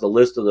 and it has the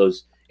list of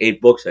those 8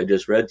 books I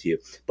just read to you.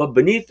 But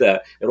beneath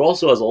that, it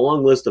also has a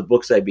long list of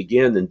books I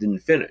began and didn't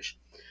finish.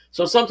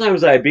 So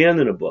sometimes I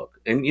abandon a book,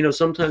 and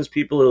sometimes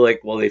people are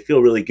like, well, they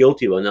feel really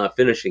guilty about not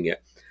finishing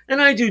it,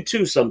 and I do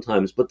too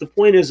sometimes. But the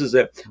point is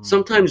that Mm.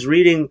 sometimes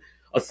reading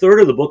a third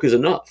of the book is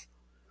enough.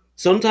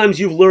 Sometimes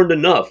you've learned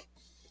enough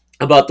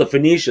about the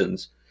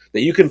Phoenicians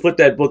that you can put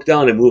that book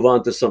down and move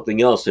on to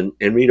something else, and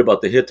read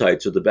about the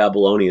Hittites or the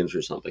Babylonians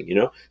or something.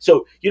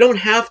 So you don't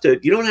have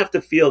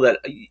to feel that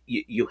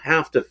you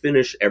have to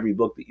finish every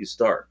book that you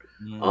start.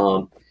 Mm.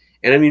 um,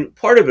 and I mean,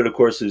 part of it, of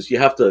course, is you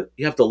have to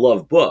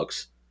love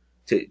books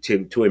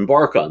to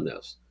embark on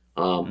this.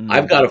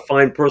 I've Mm. got a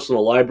fine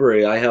personal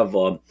library. I have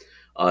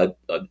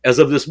as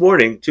of this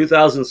morning,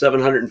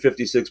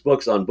 2,756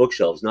 books on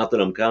bookshelves. Not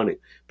that I'm counting,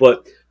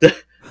 but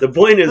the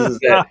point is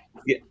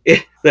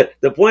that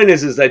the point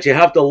is that you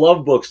have to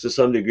love books to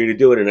some degree to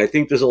do it. And I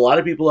think there's a lot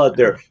of people out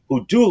Yeah. there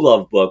who do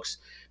love books,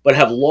 but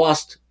have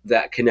lost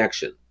that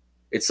connection.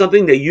 It's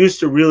something they used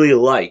to really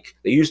like,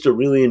 they used to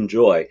really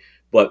enjoy,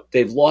 but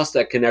they've lost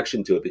that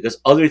connection to it because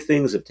other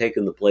things have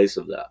taken the place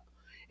of that.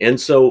 And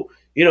so,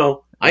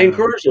 I Yeah.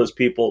 encourage those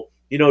people,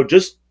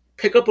 just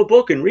pick up a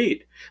book and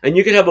read. And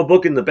you can have a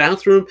book in the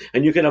bathroom,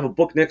 and you can have a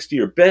book next to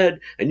your bed,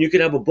 and you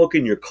can have a book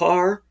in your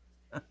car.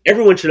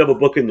 Everyone should have a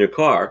book in their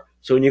car.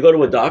 So when you go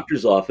to a Yeah.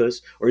 doctor's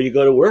office, or you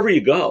go to wherever you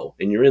go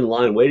and you're in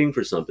line waiting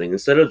for something,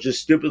 instead of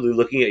just stupidly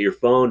looking at your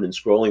phone and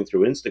scrolling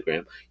through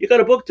Instagram, you got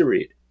a book to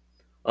read.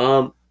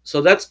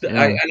 So that's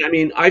Yeah. I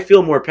mean, I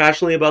feel more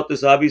passionately about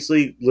this.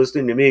 Obviously,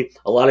 listening to me,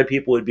 a lot of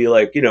people would be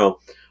like,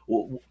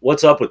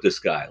 what's up with this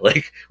guy?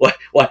 Like,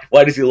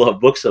 why does he love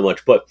books so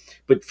much? But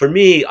for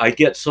me, I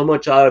get so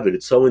much out of it.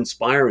 It's so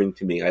inspiring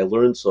to me. I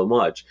learn so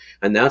much,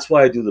 and that's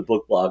why I do the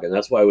book blog, and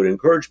that's why I would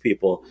encourage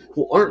people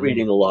who aren't Mm.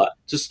 reading a lot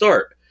to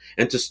start.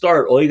 And to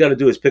start, all you got to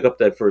do is pick up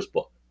that first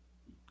book.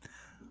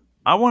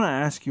 I want to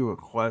ask you a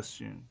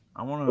question.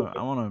 I want to. Okay.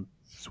 I want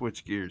to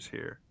switch gears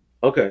here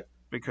Okay.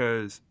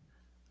 because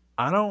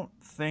I don't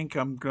think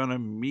I'm gonna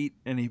meet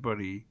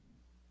anybody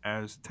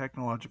as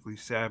technologically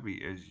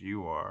savvy as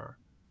you are,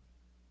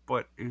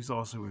 but is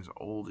also as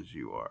old as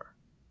you are,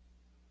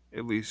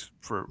 at least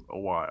for a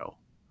while.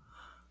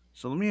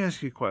 So let me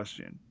ask you a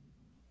question.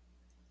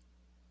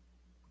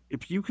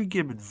 If you could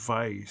give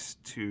advice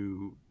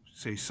to,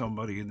 say,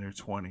 somebody in their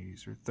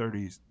 20s or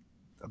 30s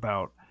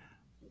about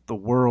the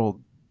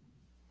world,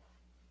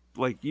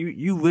 like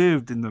you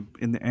lived in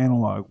the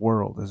analog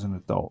world as an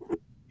adult,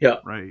 Yeah.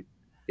 right?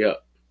 Yeah.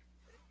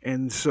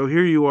 And so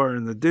here you are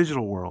in the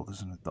digital world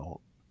as an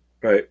adult,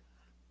 Right.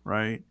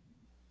 right?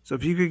 So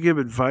if you could give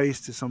advice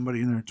to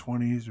somebody in their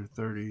 20s or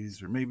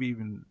 30s or maybe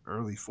even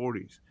early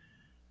 40s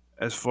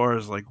as far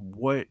as like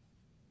what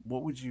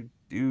would you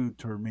do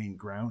to remain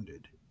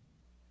grounded?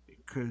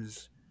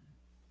 Because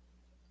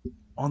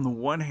on the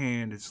one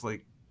hand it's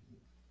like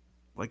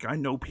I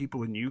know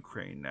people in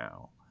Ukraine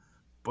now,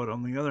 but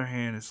on the other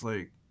hand it's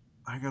like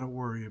I got to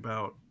worry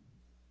about,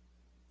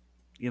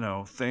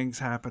 things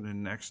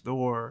happening next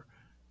door,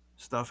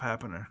 stuff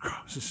happening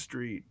across the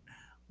street,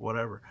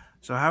 whatever.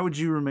 So how would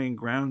you remain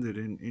grounded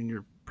in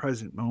your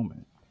present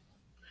moment?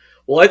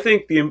 Well, I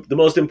think the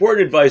most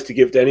important advice to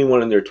give to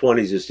anyone in their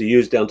 20s is to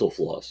use dental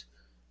floss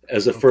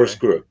as a first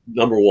Okay. group,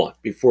 number one,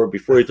 before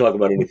you talk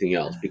about anything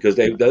else, because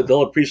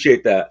they'll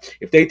appreciate that.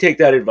 If they take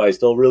that advice,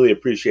 they'll really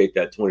appreciate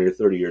that 20 or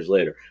 30 years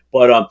later.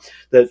 But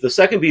the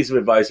second piece of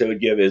advice I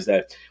would give is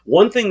that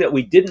one thing that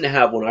we didn't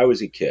have when I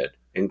was a kid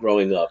and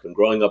growing up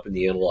in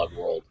the analog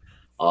world.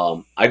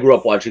 I grew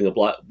up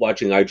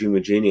watching I Dream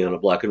of Jeannie on a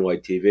black and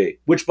white TV,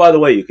 which, by the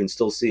way, you can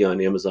still see on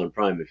Amazon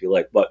Prime if you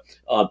like. But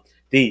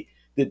the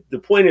the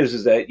point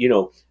is that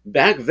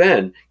back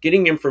then,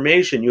 getting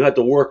information, you had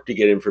to work to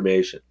get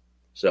information.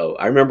 So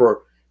I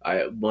remember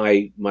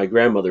my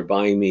grandmother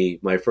buying me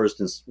my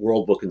first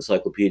World Book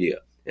Encyclopedia,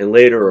 and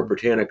later a Mm.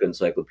 Britannica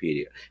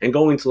Encyclopedia, and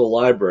going to the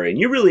library. And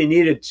you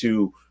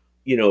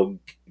know,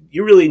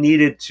 you really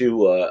needed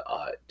to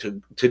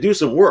do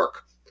some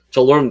work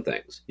to learn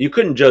things. You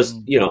couldn't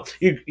just, Mm.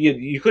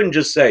 you couldn't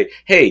just say,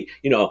 hey,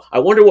 I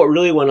wonder what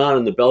really went on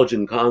in the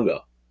Belgian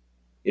Congo.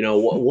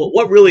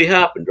 What really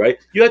happened, right?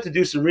 You have to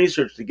do some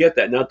research to get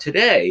that. Now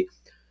today,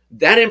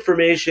 that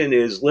information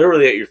is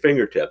literally at your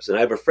fingertips. And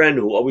I have a friend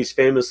who always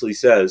famously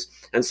says,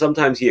 and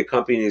sometimes he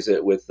accompanies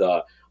it with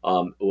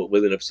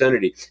an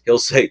obscenity. He'll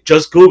say,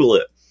 "Just Google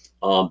it,"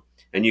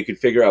 and you can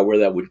figure out where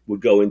that would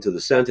go into the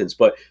sentence.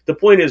 But the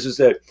point is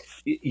that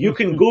you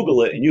can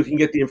Google it and you can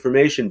get the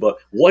information. But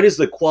what is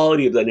the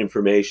quality of that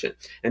information?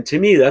 And to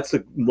me, that's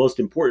the most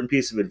important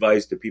piece of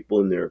advice to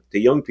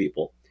young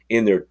people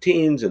in their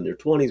teens and their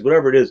 20s,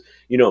 whatever it is.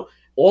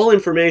 All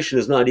information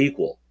is not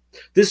equal.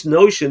 This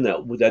notion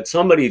that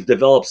somebody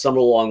developed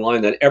somewhere along the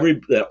line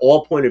that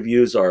all point of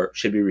views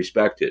should be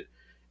respected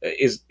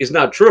is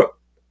not true.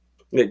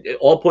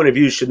 All point of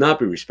views should not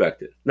be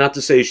respected. Not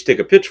to say you should take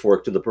a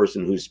pitchfork to the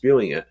person who's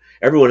spewing it.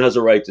 Everyone has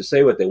a right to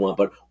say what they want,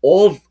 but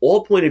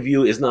all point of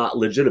view is not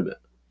legitimate.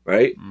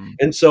 right? Mm.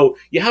 And so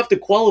you have to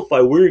qualify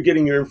where you're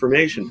getting your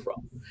information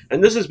from.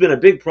 And this has been a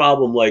big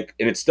problem, like,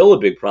 and it's still a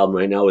big problem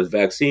right now with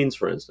vaccines,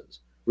 for instance,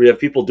 where you have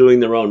people doing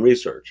their own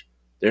research.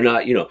 They're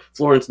not,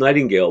 Florence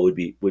Nightingale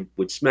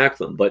would smack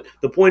them. But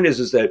the point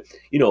is that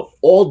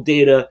all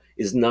data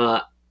is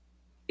not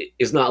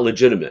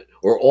legitimate,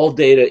 or all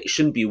data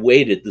shouldn't be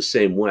weighted the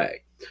same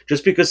way.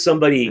 Just because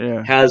somebody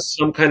Yeah. has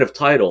some kind of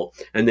title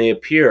and they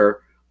appear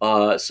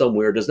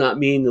somewhere does not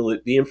mean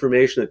the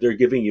information that they're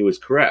giving you is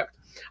correct.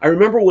 I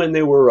remember when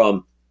they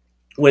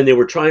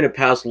were trying to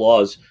pass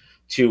laws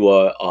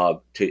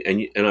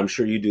and I'm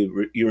sure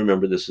you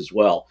remember this as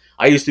well.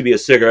 I used to be a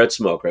cigarette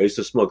smoker. I used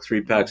to smoke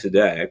 3 packs a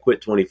day. I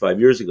quit 25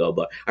 years ago,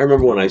 but I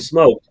remember when I Mm.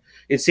 smoked,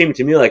 it seemed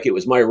to me like it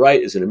was my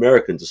right as an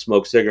American to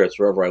smoke cigarettes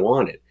wherever I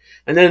wanted.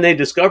 And then they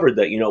discovered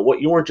that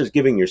what you weren't just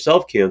giving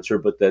yourself cancer,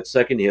 but that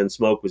secondhand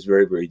smoke was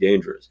very, very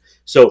dangerous.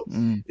 So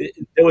Mm.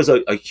 there was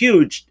a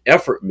huge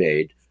effort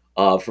made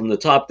from the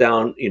top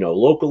down,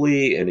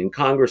 locally and in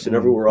Congress and Mm.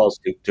 everywhere else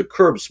to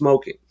curb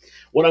smoking.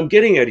 What I'm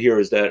getting at here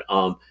is that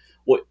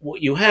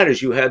what you had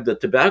is you had the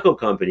tobacco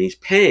companies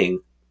paying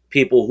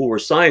people who were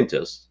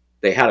scientists,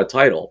 they had a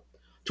title,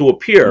 to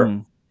appear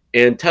Mm.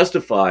 and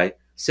testify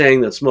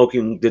saying that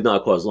smoking did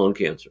not cause lung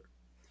cancer.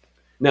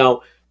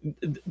 Now,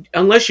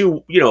 unless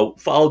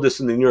followed this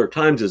in the New York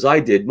Times as I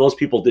did, most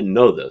people didn't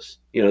know this.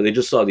 They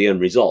just saw the end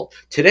result.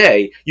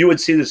 Today, you would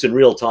see this in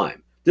real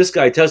time. This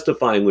guy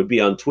testifying would be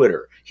on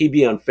Twitter. He'd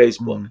be on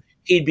Facebook. Mm.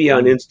 He'd be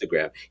on Mm.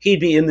 Instagram. He'd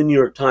be in the New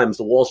York Times,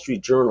 the Wall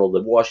Street Journal,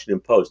 the Washington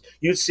Post.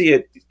 You'd see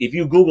it if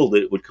you Googled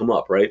it; it would come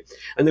up, right?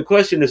 And the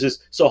question is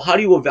so how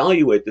do you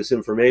evaluate this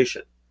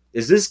information?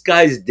 Is this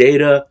guy's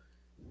data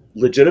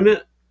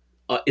legitimate?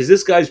 Is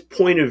this guy's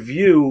point of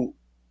view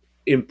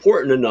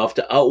important enough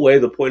to outweigh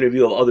the point of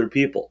view of other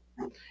people?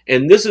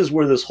 And this is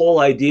where this whole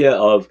idea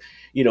of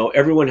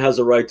everyone has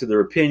a right to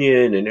their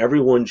opinion, and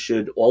everyone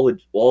should all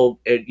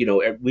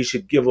we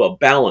should give a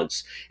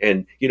balance.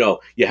 And you have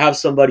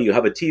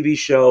a TV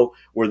show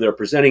where they're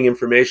presenting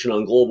information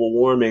on global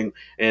warming,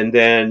 and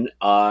then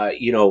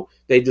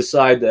they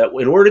decide that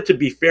in order to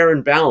be fair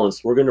and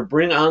balanced, we're going to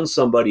bring on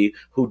somebody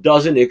who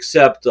doesn't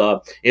accept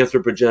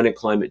anthropogenic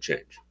climate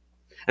change.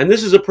 And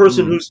this is a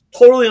person Mm. who's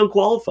totally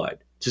unqualified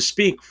to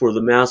speak for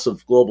the mass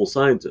of global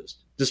scientists,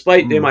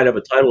 despite they Mm. might have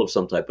a title of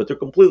some type, but they're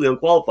completely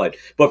unqualified.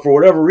 But for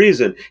whatever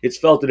reason, it's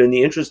felt that in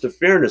the interest of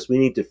fairness, we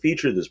need to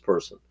feature this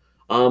person.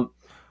 Um,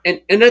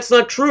 and that's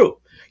not true.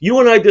 You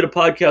and I did a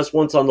podcast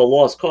once on the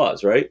lost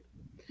cause, right?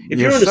 If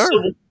you're Yes, in a sir.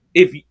 civil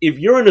if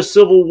you're in a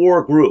civil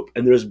war group,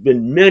 and there's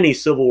been many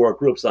civil war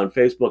groups on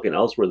Facebook and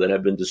elsewhere that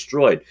have been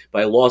destroyed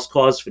by lost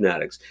cause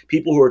fanatics,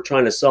 people who are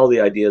trying to sell the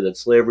idea that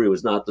slavery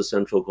was not the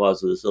central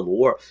cause of the Civil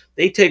War,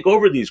 they take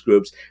over these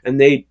groups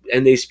and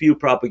they spew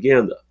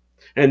propaganda.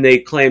 And they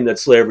claim that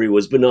slavery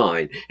was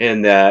benign,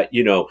 and that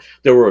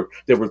there were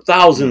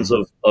thousands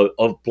Mm.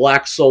 of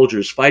black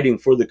soldiers fighting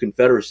for the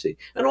Confederacy,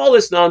 and all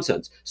this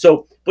nonsense.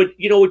 So, but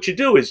what you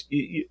do is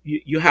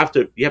you have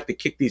to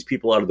kick these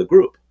people out of the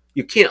group.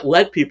 You can't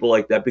let people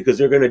like that, because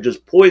they're going to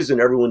just poison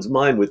everyone's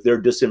mind with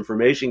their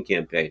disinformation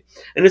campaign.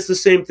 And it's the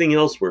same thing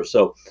elsewhere.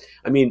 So,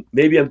 I mean,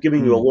 maybe I'm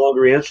giving you a Mm.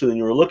 longer answer than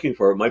you were looking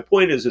for. My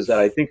point is that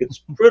I think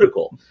it's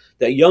critical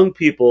that young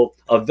people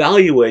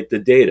evaluate the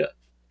data.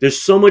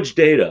 There's so much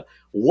data.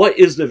 What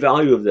is the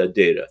value of that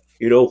data?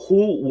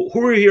 Who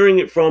are you hearing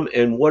it from,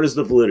 and what is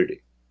the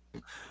validity?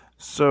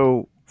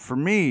 So for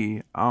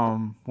me,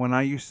 when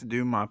I used to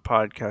do my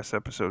podcast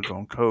episodes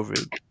on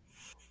COVID,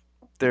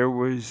 there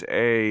was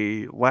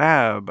a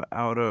lab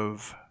out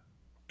of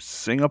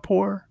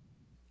Singapore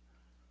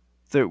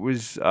that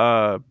was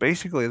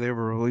basically they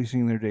were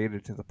releasing their data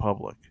to the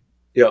public,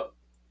 Yeah,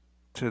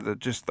 to the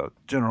just the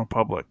general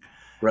public,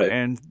 right.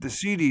 and the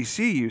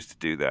CDC used to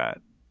do that,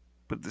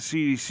 but the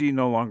CDC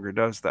no longer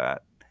does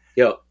that.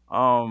 Yeah,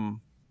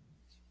 Um,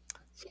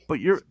 but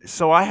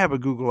I have a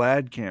Google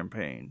ad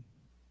campaign,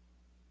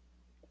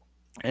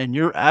 and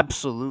you're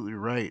absolutely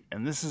right.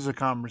 And this is a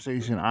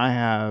conversation I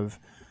have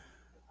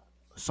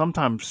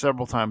sometimes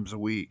several times a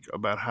week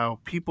about how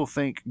people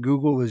think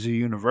Google is a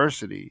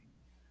university,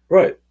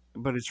 right.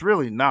 but it's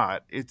really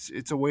not.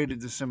 It's a way to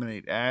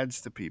disseminate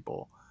ads to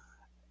people.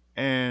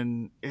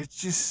 And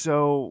it's just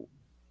so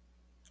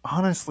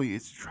honestly,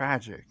 it's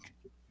tragic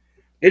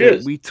It that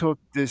is. we took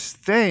this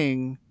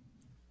thing,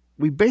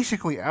 we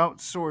basically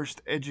outsourced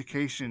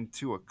education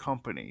to a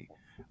company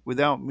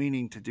without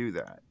meaning to do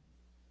that.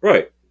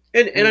 Right.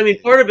 And I And mean,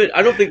 part of it,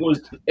 I don't think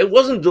it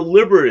wasn't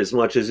deliberate as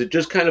much as it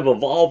just kind of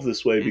evolved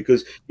this way it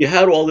because you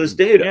had all this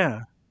data,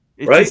 yeah,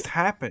 it right? just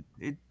happened.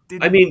 It I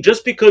didn't. mean,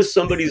 just because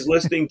somebody's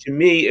listening to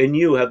me and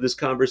you have this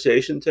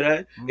conversation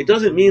today, it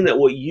doesn't mean Mhm. that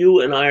what you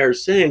and I are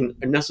saying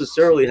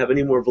necessarily have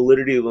any more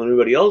validity than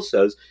anybody else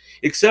says,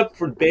 except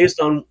for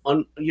based on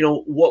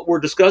what we're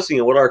discussing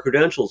and what our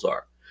credentials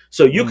are.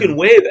 So you can Mm.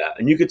 weigh that,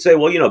 and you could say,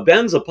 well,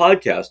 Ben's a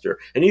podcaster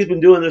and he's been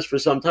doing this for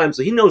some time,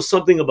 so he knows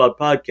something about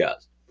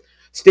podcasts.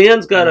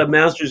 Stan's got Mm. a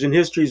master's in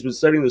history. He's been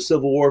studying the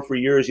Civil War for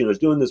years. He's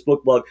doing this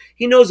book blog.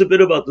 He knows a bit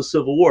about the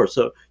Civil War.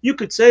 So you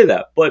could say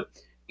that. But,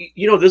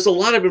 there's a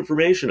lot of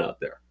information out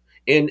there.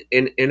 And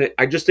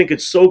I just think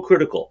it's so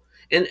critical.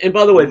 And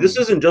by the way, this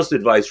Mm. isn't just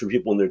advice for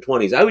people in their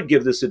 20s. I would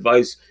give this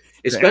advice, To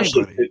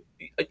especially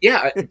anybody.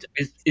 yeah,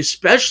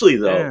 especially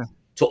though Yeah.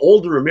 to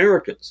older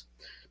Americans,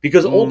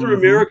 because older Mm-hmm.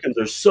 Americans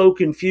are so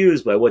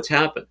confused by what's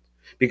happened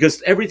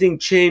because everything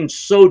changed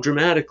so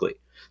dramatically.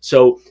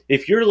 So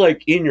if you're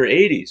like in your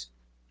 80s,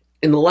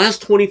 in the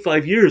last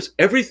 25 years,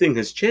 everything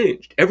has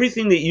changed.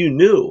 Everything that you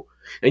knew,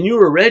 and you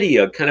were already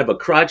a kind of a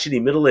crotchety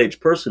middle-aged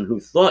person who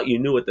thought you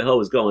knew what the hell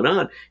was going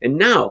on, and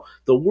now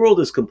the world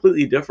is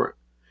completely different.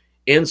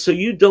 And so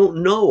you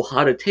don't know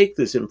how to take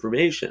this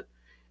information.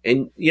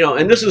 And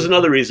and this is Mm-hmm.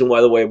 another reason why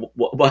the way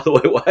by the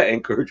way why I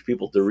encourage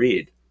people to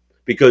read,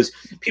 because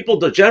people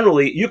do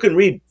generally, you can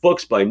read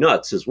books by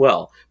nuts as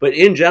well, but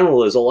in general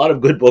there's a lot of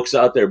good books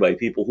out there by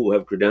people who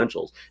have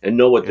credentials and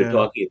know what they're Yeah.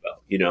 talking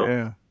about.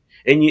 Yeah.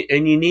 And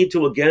you need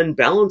to again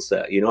balance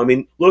that. I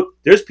mean, look,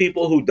 there's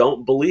people who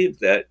don't believe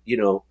that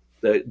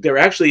that there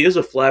actually is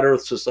a flat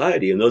earth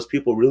society, and those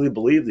people really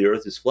believe the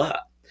earth is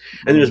flat.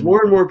 And there's Mm.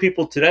 more and more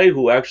people today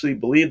who actually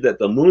believe that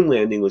the moon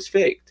landing was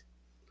faked.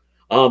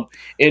 um,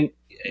 and,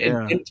 and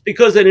Yeah. it's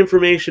because that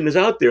information is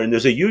out there, and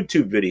there's a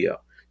YouTube video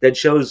that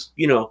shows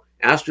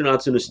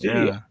astronauts in a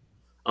studio. Yeah.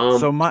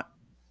 So um, my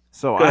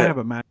so Go I ahead. have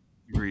a master's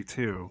degree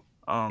too.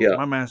 Yeah,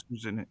 My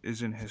master's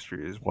is in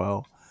history as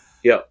well.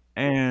 yeah,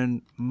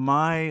 And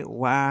my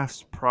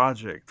last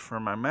project for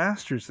my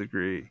master's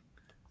degree,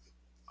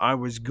 I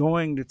was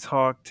going to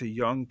talk to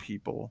young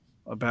people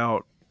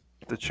about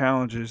the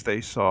challenges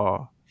they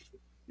saw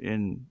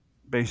in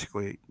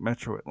basically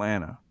metro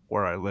Atlanta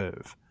where I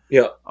live.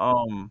 yeah,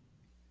 Um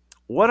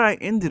what I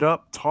ended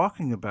up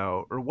talking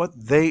about, or what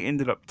they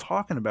ended up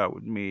talking about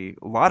with me,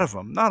 a lot of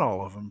them, not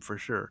all of them for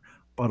sure,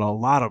 but a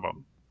lot of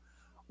them,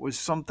 was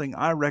something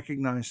I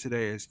recognize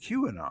today as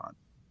QAnon.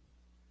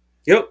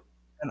 yep,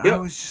 And I yep,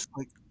 was just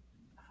like,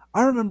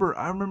 I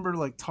remember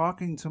like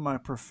talking to my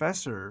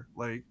professor,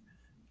 like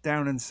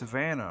down in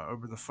Savannah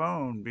over the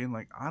phone, being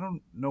like, I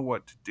don't know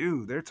what to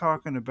do. They're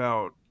talking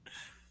about,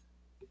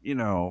 you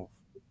know,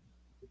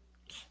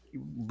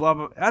 blah,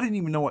 blah. I didn't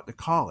even know what to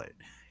call it.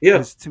 yeah,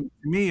 Because to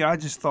me, I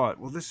just thought,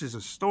 well, this is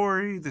a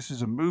story. This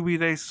is a movie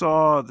they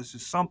saw. This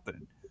is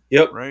something,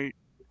 yep, right?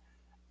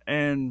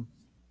 And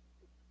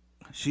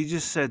she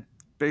just said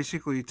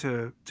basically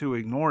to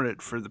ignore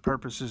it for the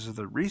purposes of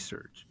the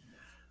research.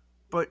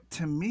 But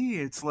to me,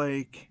 it's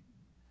like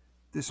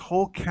this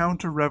whole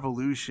counter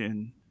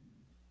revolution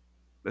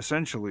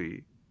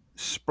essentially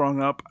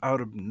sprung up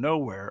out of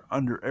nowhere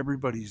under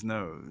everybody's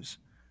nose.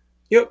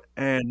 yep,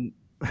 And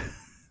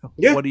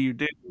yeah, what do you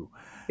do?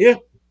 yeah,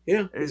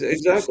 yeah, It's just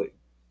exactly.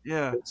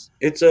 yeah.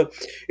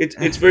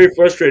 It's very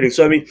frustrating.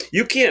 So I mean,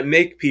 you can't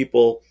make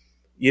people,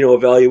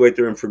 evaluate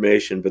their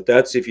information. But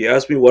that's, if you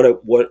ask me what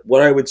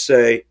I would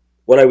say,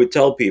 what I would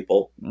tell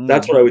people.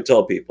 That's Mm, what I would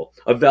tell people.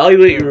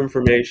 Evaluate your yeah.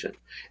 information,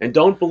 and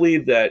don't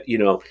believe that.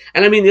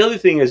 And I mean, the other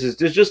thing is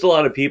there's just a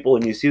lot of people,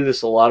 and you see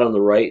this a lot on the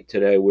right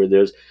today, where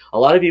there's a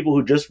lot of people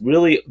who just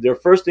really, their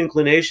first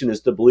inclination is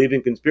to believe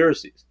in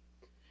conspiracies.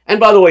 And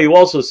by the way, you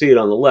also see it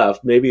on the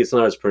left. Maybe it's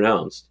not as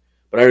pronounced,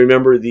 but I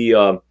remember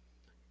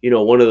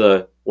one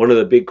of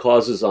the big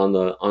causes on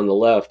the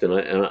left, and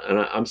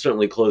I'm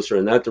certainly closer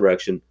in that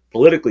direction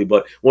politically,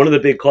 but one of the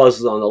big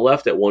causes on the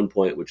left at one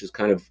point, which is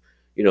kind of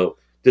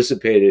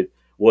dissipated,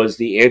 was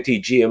the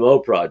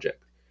anti-GMO project.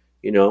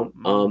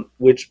 Mm,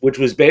 Which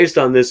was based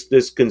on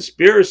this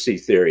conspiracy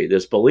theory,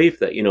 this belief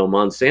that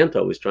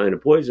Monsanto was trying to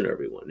poison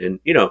everyone, and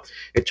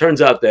it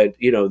turns out that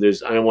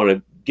there's, I don't want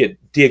to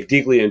dig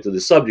deeply into the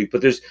subject, but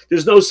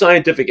there's no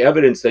scientific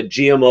evidence that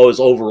GMOs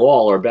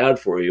overall are bad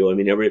for you. I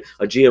mean,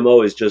 a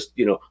GMO is just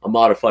a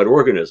modified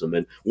organism,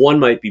 and one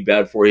might be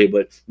bad for you,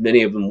 but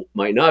many of them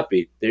might not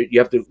be. You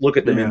have to look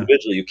at them yeah.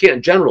 individually. You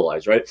can't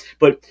generalize, right?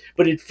 But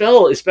it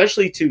fell,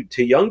 especially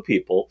to young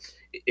people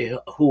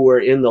who were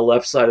in the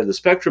left side of the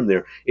spectrum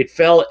there. It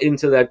fell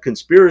into that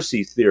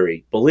conspiracy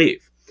theory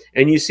belief.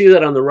 And you see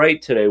that on the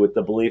right today with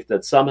the belief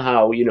that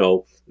somehow,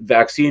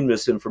 vaccine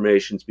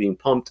misinformation is being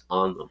pumped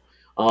on them.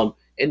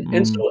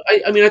 And so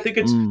Mm, I mean, I think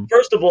it's, mm,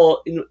 first of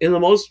all, in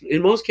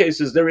most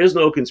cases there is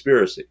no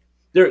conspiracy.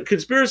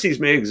 Conspiracies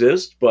may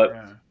exist, but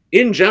yeah.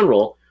 in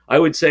general, I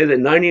would say that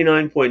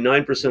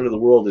 99.9% of the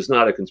world is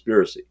not a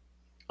conspiracy.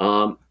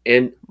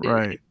 And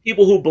Right.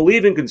 people who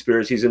believe in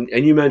conspiracies, and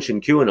you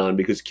mentioned QAnon,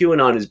 because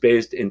QAnon is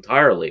based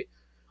entirely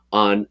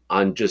on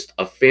just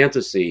a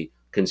fantasy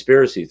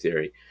conspiracy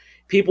theory.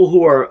 People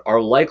who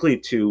are likely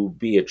to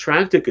be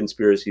attracted to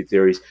conspiracy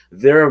theories,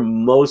 they're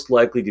most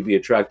likely to be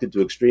attracted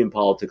to extreme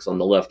politics on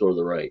the left or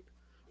the right,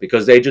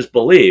 because they just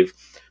believe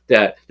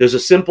that there's a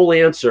simple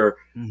answer.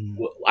 Mm,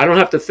 I don't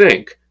have to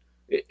think.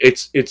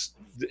 It's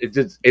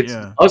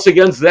yeah. us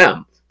against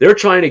them. They're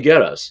trying to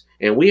get us,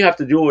 and we have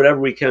to do whatever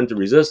we can to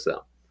resist them.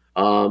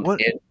 What?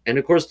 And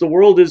of course, the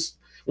world is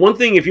one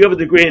thing. If you have a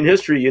degree in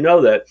history, you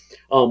know that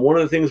one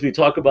of the things we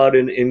talk about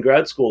in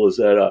grad school is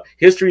that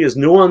history is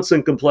nuance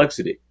and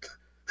complexity.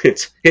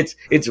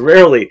 It's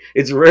rarely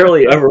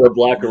ever a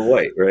black or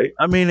white, right?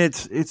 I mean,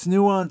 it's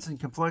nuance and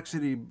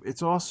complexity.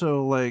 It's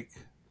also like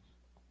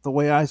the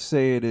way I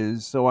say it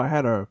is. So I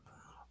had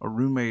a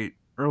roommate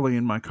early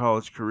in my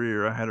college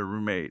career. I had a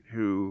roommate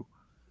who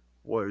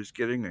was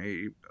getting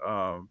a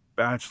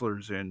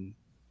bachelor's in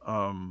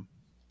um,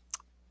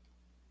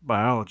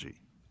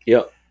 biology,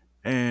 Yep.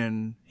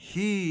 and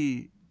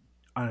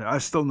I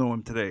still know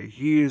him today.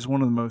 He is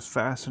one of the most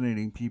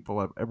fascinating people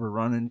I've ever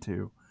run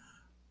into.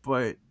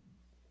 But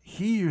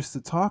he used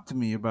to talk to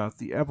me about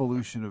the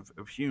evolution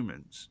of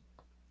humans,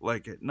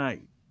 like at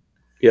night.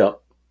 Yep.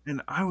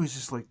 And I was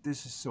just like,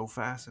 this is so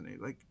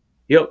fascinating. Like,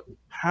 Yep.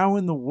 how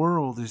in the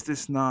world is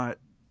this not?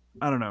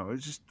 I don't know.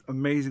 It's just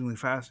amazingly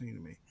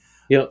fascinating to me.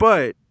 Yep.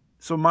 But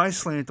so my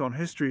slant on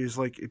history is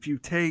like if you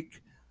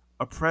take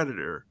a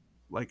predator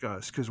like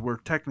us, because we're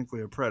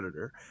technically a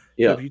predator. So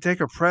if Yep. you take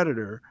a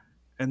predator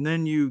and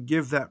then you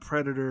give that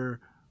predator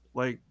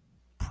like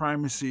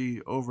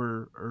primacy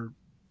over, or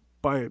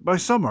by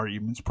some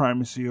arguments,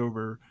 primacy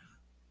over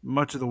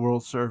much of the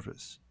world's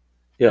surface.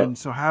 Yep. And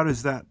so how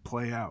does that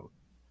play out?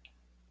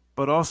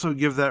 But also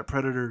give that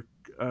predator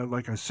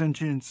like a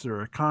sentience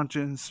or a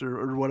conscience,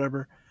 or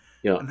whatever.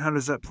 Yep. And how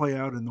does that play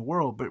out in the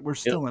world? But we're Yep.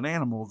 still an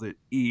animal that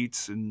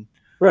eats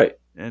Right.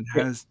 and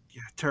Right. has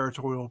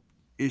territorial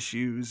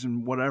issues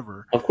and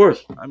whatever. Of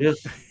course. I'm, Yeah.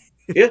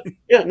 Yeah.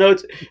 Yeah. No,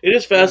 it is you know,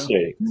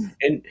 fascinating.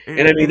 And I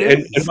it mean,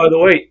 and is. by the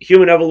way,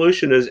 human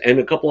evolution is, and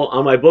a couple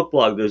on my book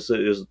blog, there's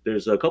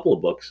a couple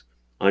of books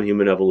on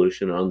human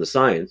evolution, on the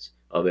science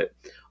of it.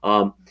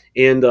 Um,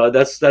 and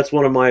that's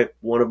one of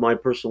my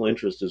personal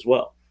interests as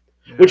well.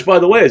 Which, Yeah, by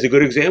the way, is a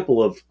good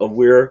example of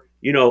where,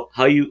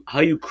 how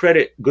you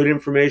credit good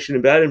information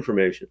and bad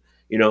information.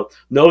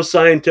 No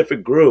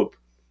scientific group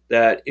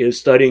that is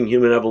studying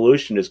human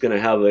evolution is going to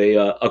have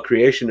a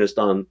creationist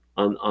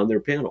on their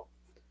panel.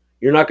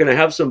 You're not going to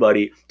have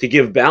somebody to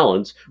give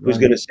balance who's right.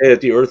 going to say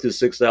that the Earth is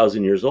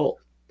 6,000 years old.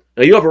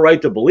 Now, you have a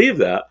right to believe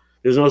that.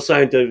 There's no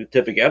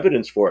scientific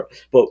evidence for it,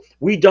 but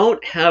we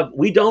don't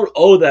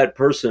owe that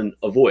person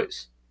a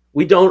voice.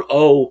 We don't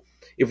owe,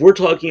 if we're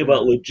talking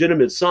about Yeah,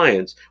 legitimate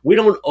science, we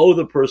don't owe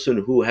the person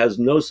who has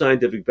no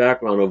scientific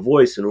background a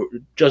voice,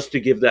 just to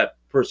give that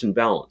person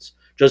balance,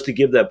 just to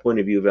give that point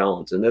of view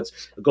balance. And it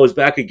goes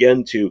back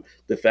again to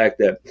the fact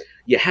that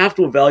you have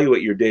to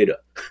evaluate your data.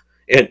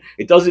 And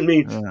it doesn't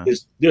mean, yeah.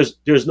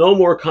 there's no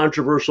more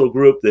controversial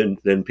group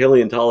than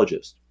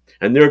paleontologists,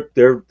 and they're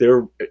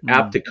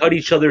apt Mm, to cut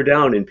each other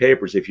down in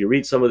papers. If you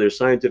read some of their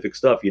scientific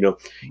stuff, mm,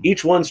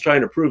 each one's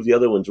trying to prove the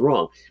other one's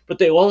wrong, but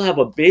they all have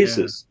a yeah.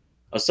 basis,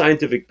 a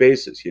scientific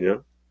basis.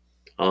 Well,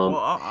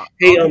 I'll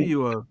Hey, give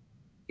you a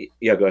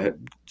yeah, go ahead.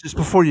 just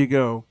before you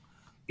go.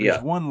 There's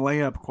Yeah, one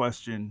layup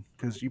question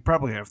because you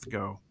probably have to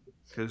go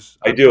because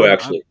I do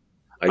actually.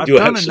 I I've do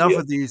done actually. enough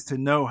of these to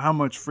know how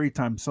much free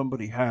time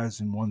somebody has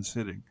in one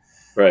sitting.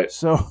 Right.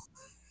 So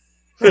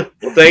Well,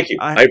 thank you.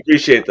 I I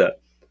appreciate that.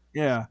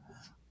 yeah.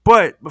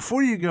 But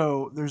before you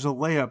go, there's a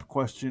layup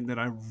question that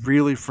I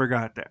really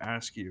forgot to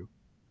ask you.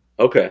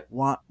 Okay.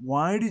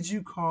 Why did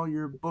you call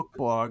your book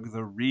blog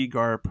the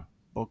Regarp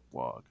book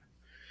blog?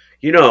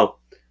 You know,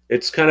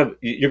 it's kind of,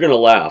 you're going to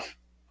laugh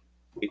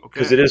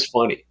because it Okay. is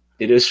funny.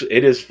 It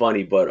is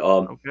funny, but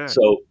Okay.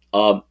 so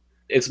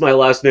it's my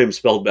last name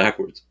spelled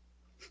backwards.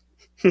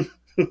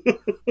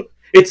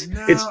 It's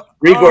No.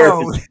 Regarp.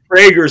 Oh. It's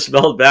Prager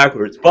spelled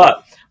backwards,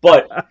 but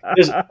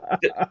there's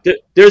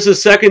there's a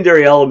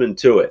secondary element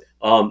to it.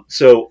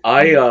 So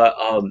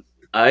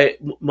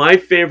my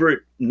favorite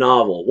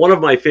novel, one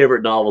of my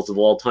favorite novels of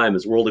all time,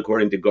 is World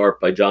According to Garp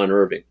by John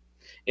Irving,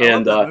 I love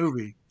and that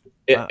movie.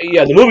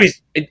 yeah, the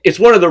movie's it's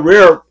one of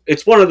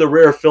the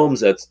rare films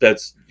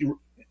that's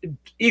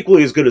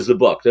equally as good as the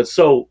book. That's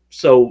so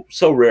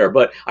rare.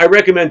 But I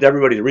recommend to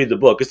everybody to read the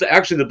book. Because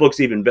actually the book's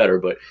even better.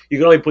 But you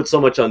can only put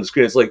so much on the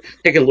screen. It's like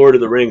taking Lord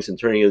of the Rings and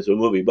turning it into a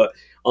movie. But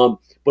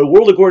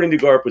World According to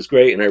Garp was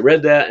great, and I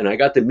read that, and I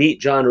got to meet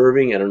John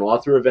Irving at an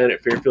author event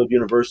at Fairfield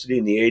University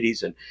in the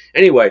 '80s. And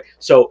anyway,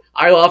 so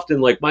I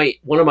often, like, my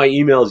one of my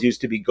emails used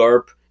to be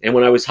Garp. And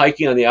when I was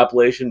hiking on the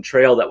Appalachian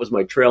Trail, that was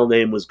my trail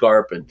name, was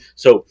Garp. And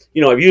so,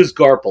 I've used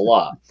Garp a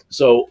lot.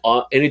 So,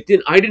 and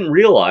I didn't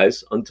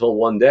realize until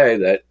one day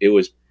that it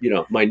was,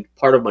 my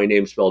part of my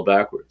name spelled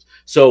backwards.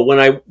 So when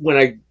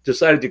I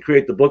decided to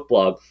create the book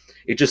blog,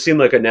 it just seemed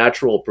like a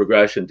natural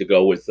progression to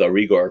go with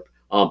Regarp.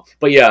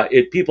 But yeah,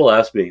 people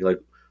ask me, like,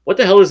 what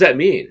the hell does that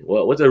mean?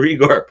 Well, what's a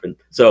Regarp? And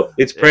so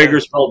it's Yeah.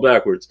 Prager spelled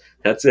backwards.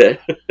 That's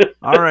it.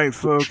 All right,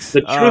 folks.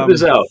 The truth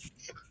is out.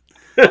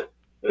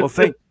 Well,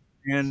 thank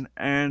you,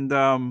 and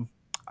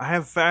I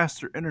have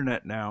faster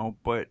internet now,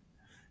 but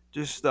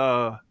just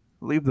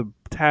leave the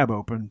tab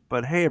open.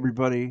 But hey,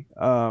 everybody,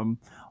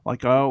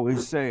 like I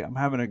always say, I'm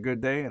having a good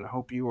day, and I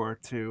hope you are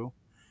too.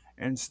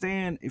 And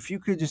Stan, if you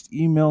could just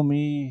email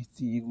me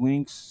the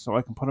links so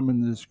I can put them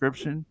in the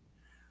description.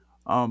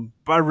 But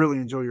I really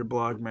enjoy your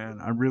blog, man.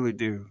 I really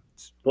do.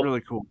 It's Well,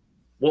 really cool.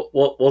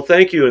 well,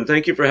 thank you, and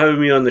thank you for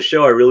having me on the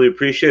show. I really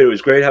appreciate it. It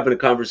was great having a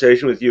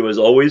conversation with you as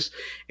always,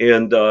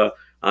 and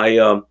I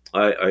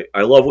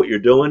love what you're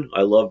doing.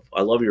 I love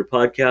your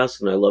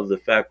podcast, and I love the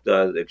fact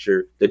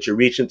that you're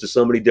reaching to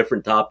so many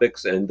different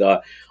topics. And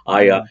Yeah.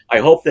 I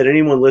hope that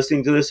anyone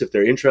listening to this, if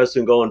they're interested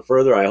in going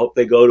further, I hope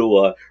they go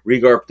to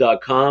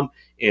regarp.com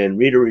and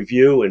read a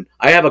review. And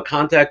I have a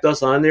contact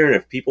us on there. And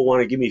if people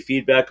want to give me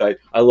feedback,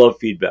 I love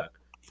feedback.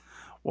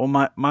 Well,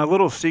 my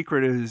little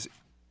secret is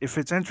if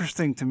it's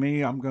interesting to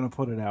me, I'm going to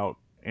put it out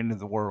into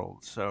the world.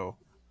 So,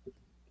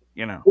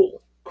 you know.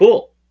 Cool.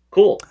 Cool.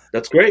 Cool.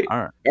 That's great. All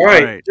right. All All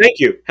right. right. Thank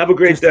you. Have a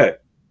great Just day.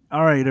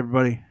 all right,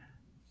 everybody.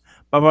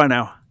 Bye bye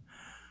now.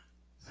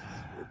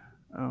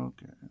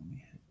 Okay.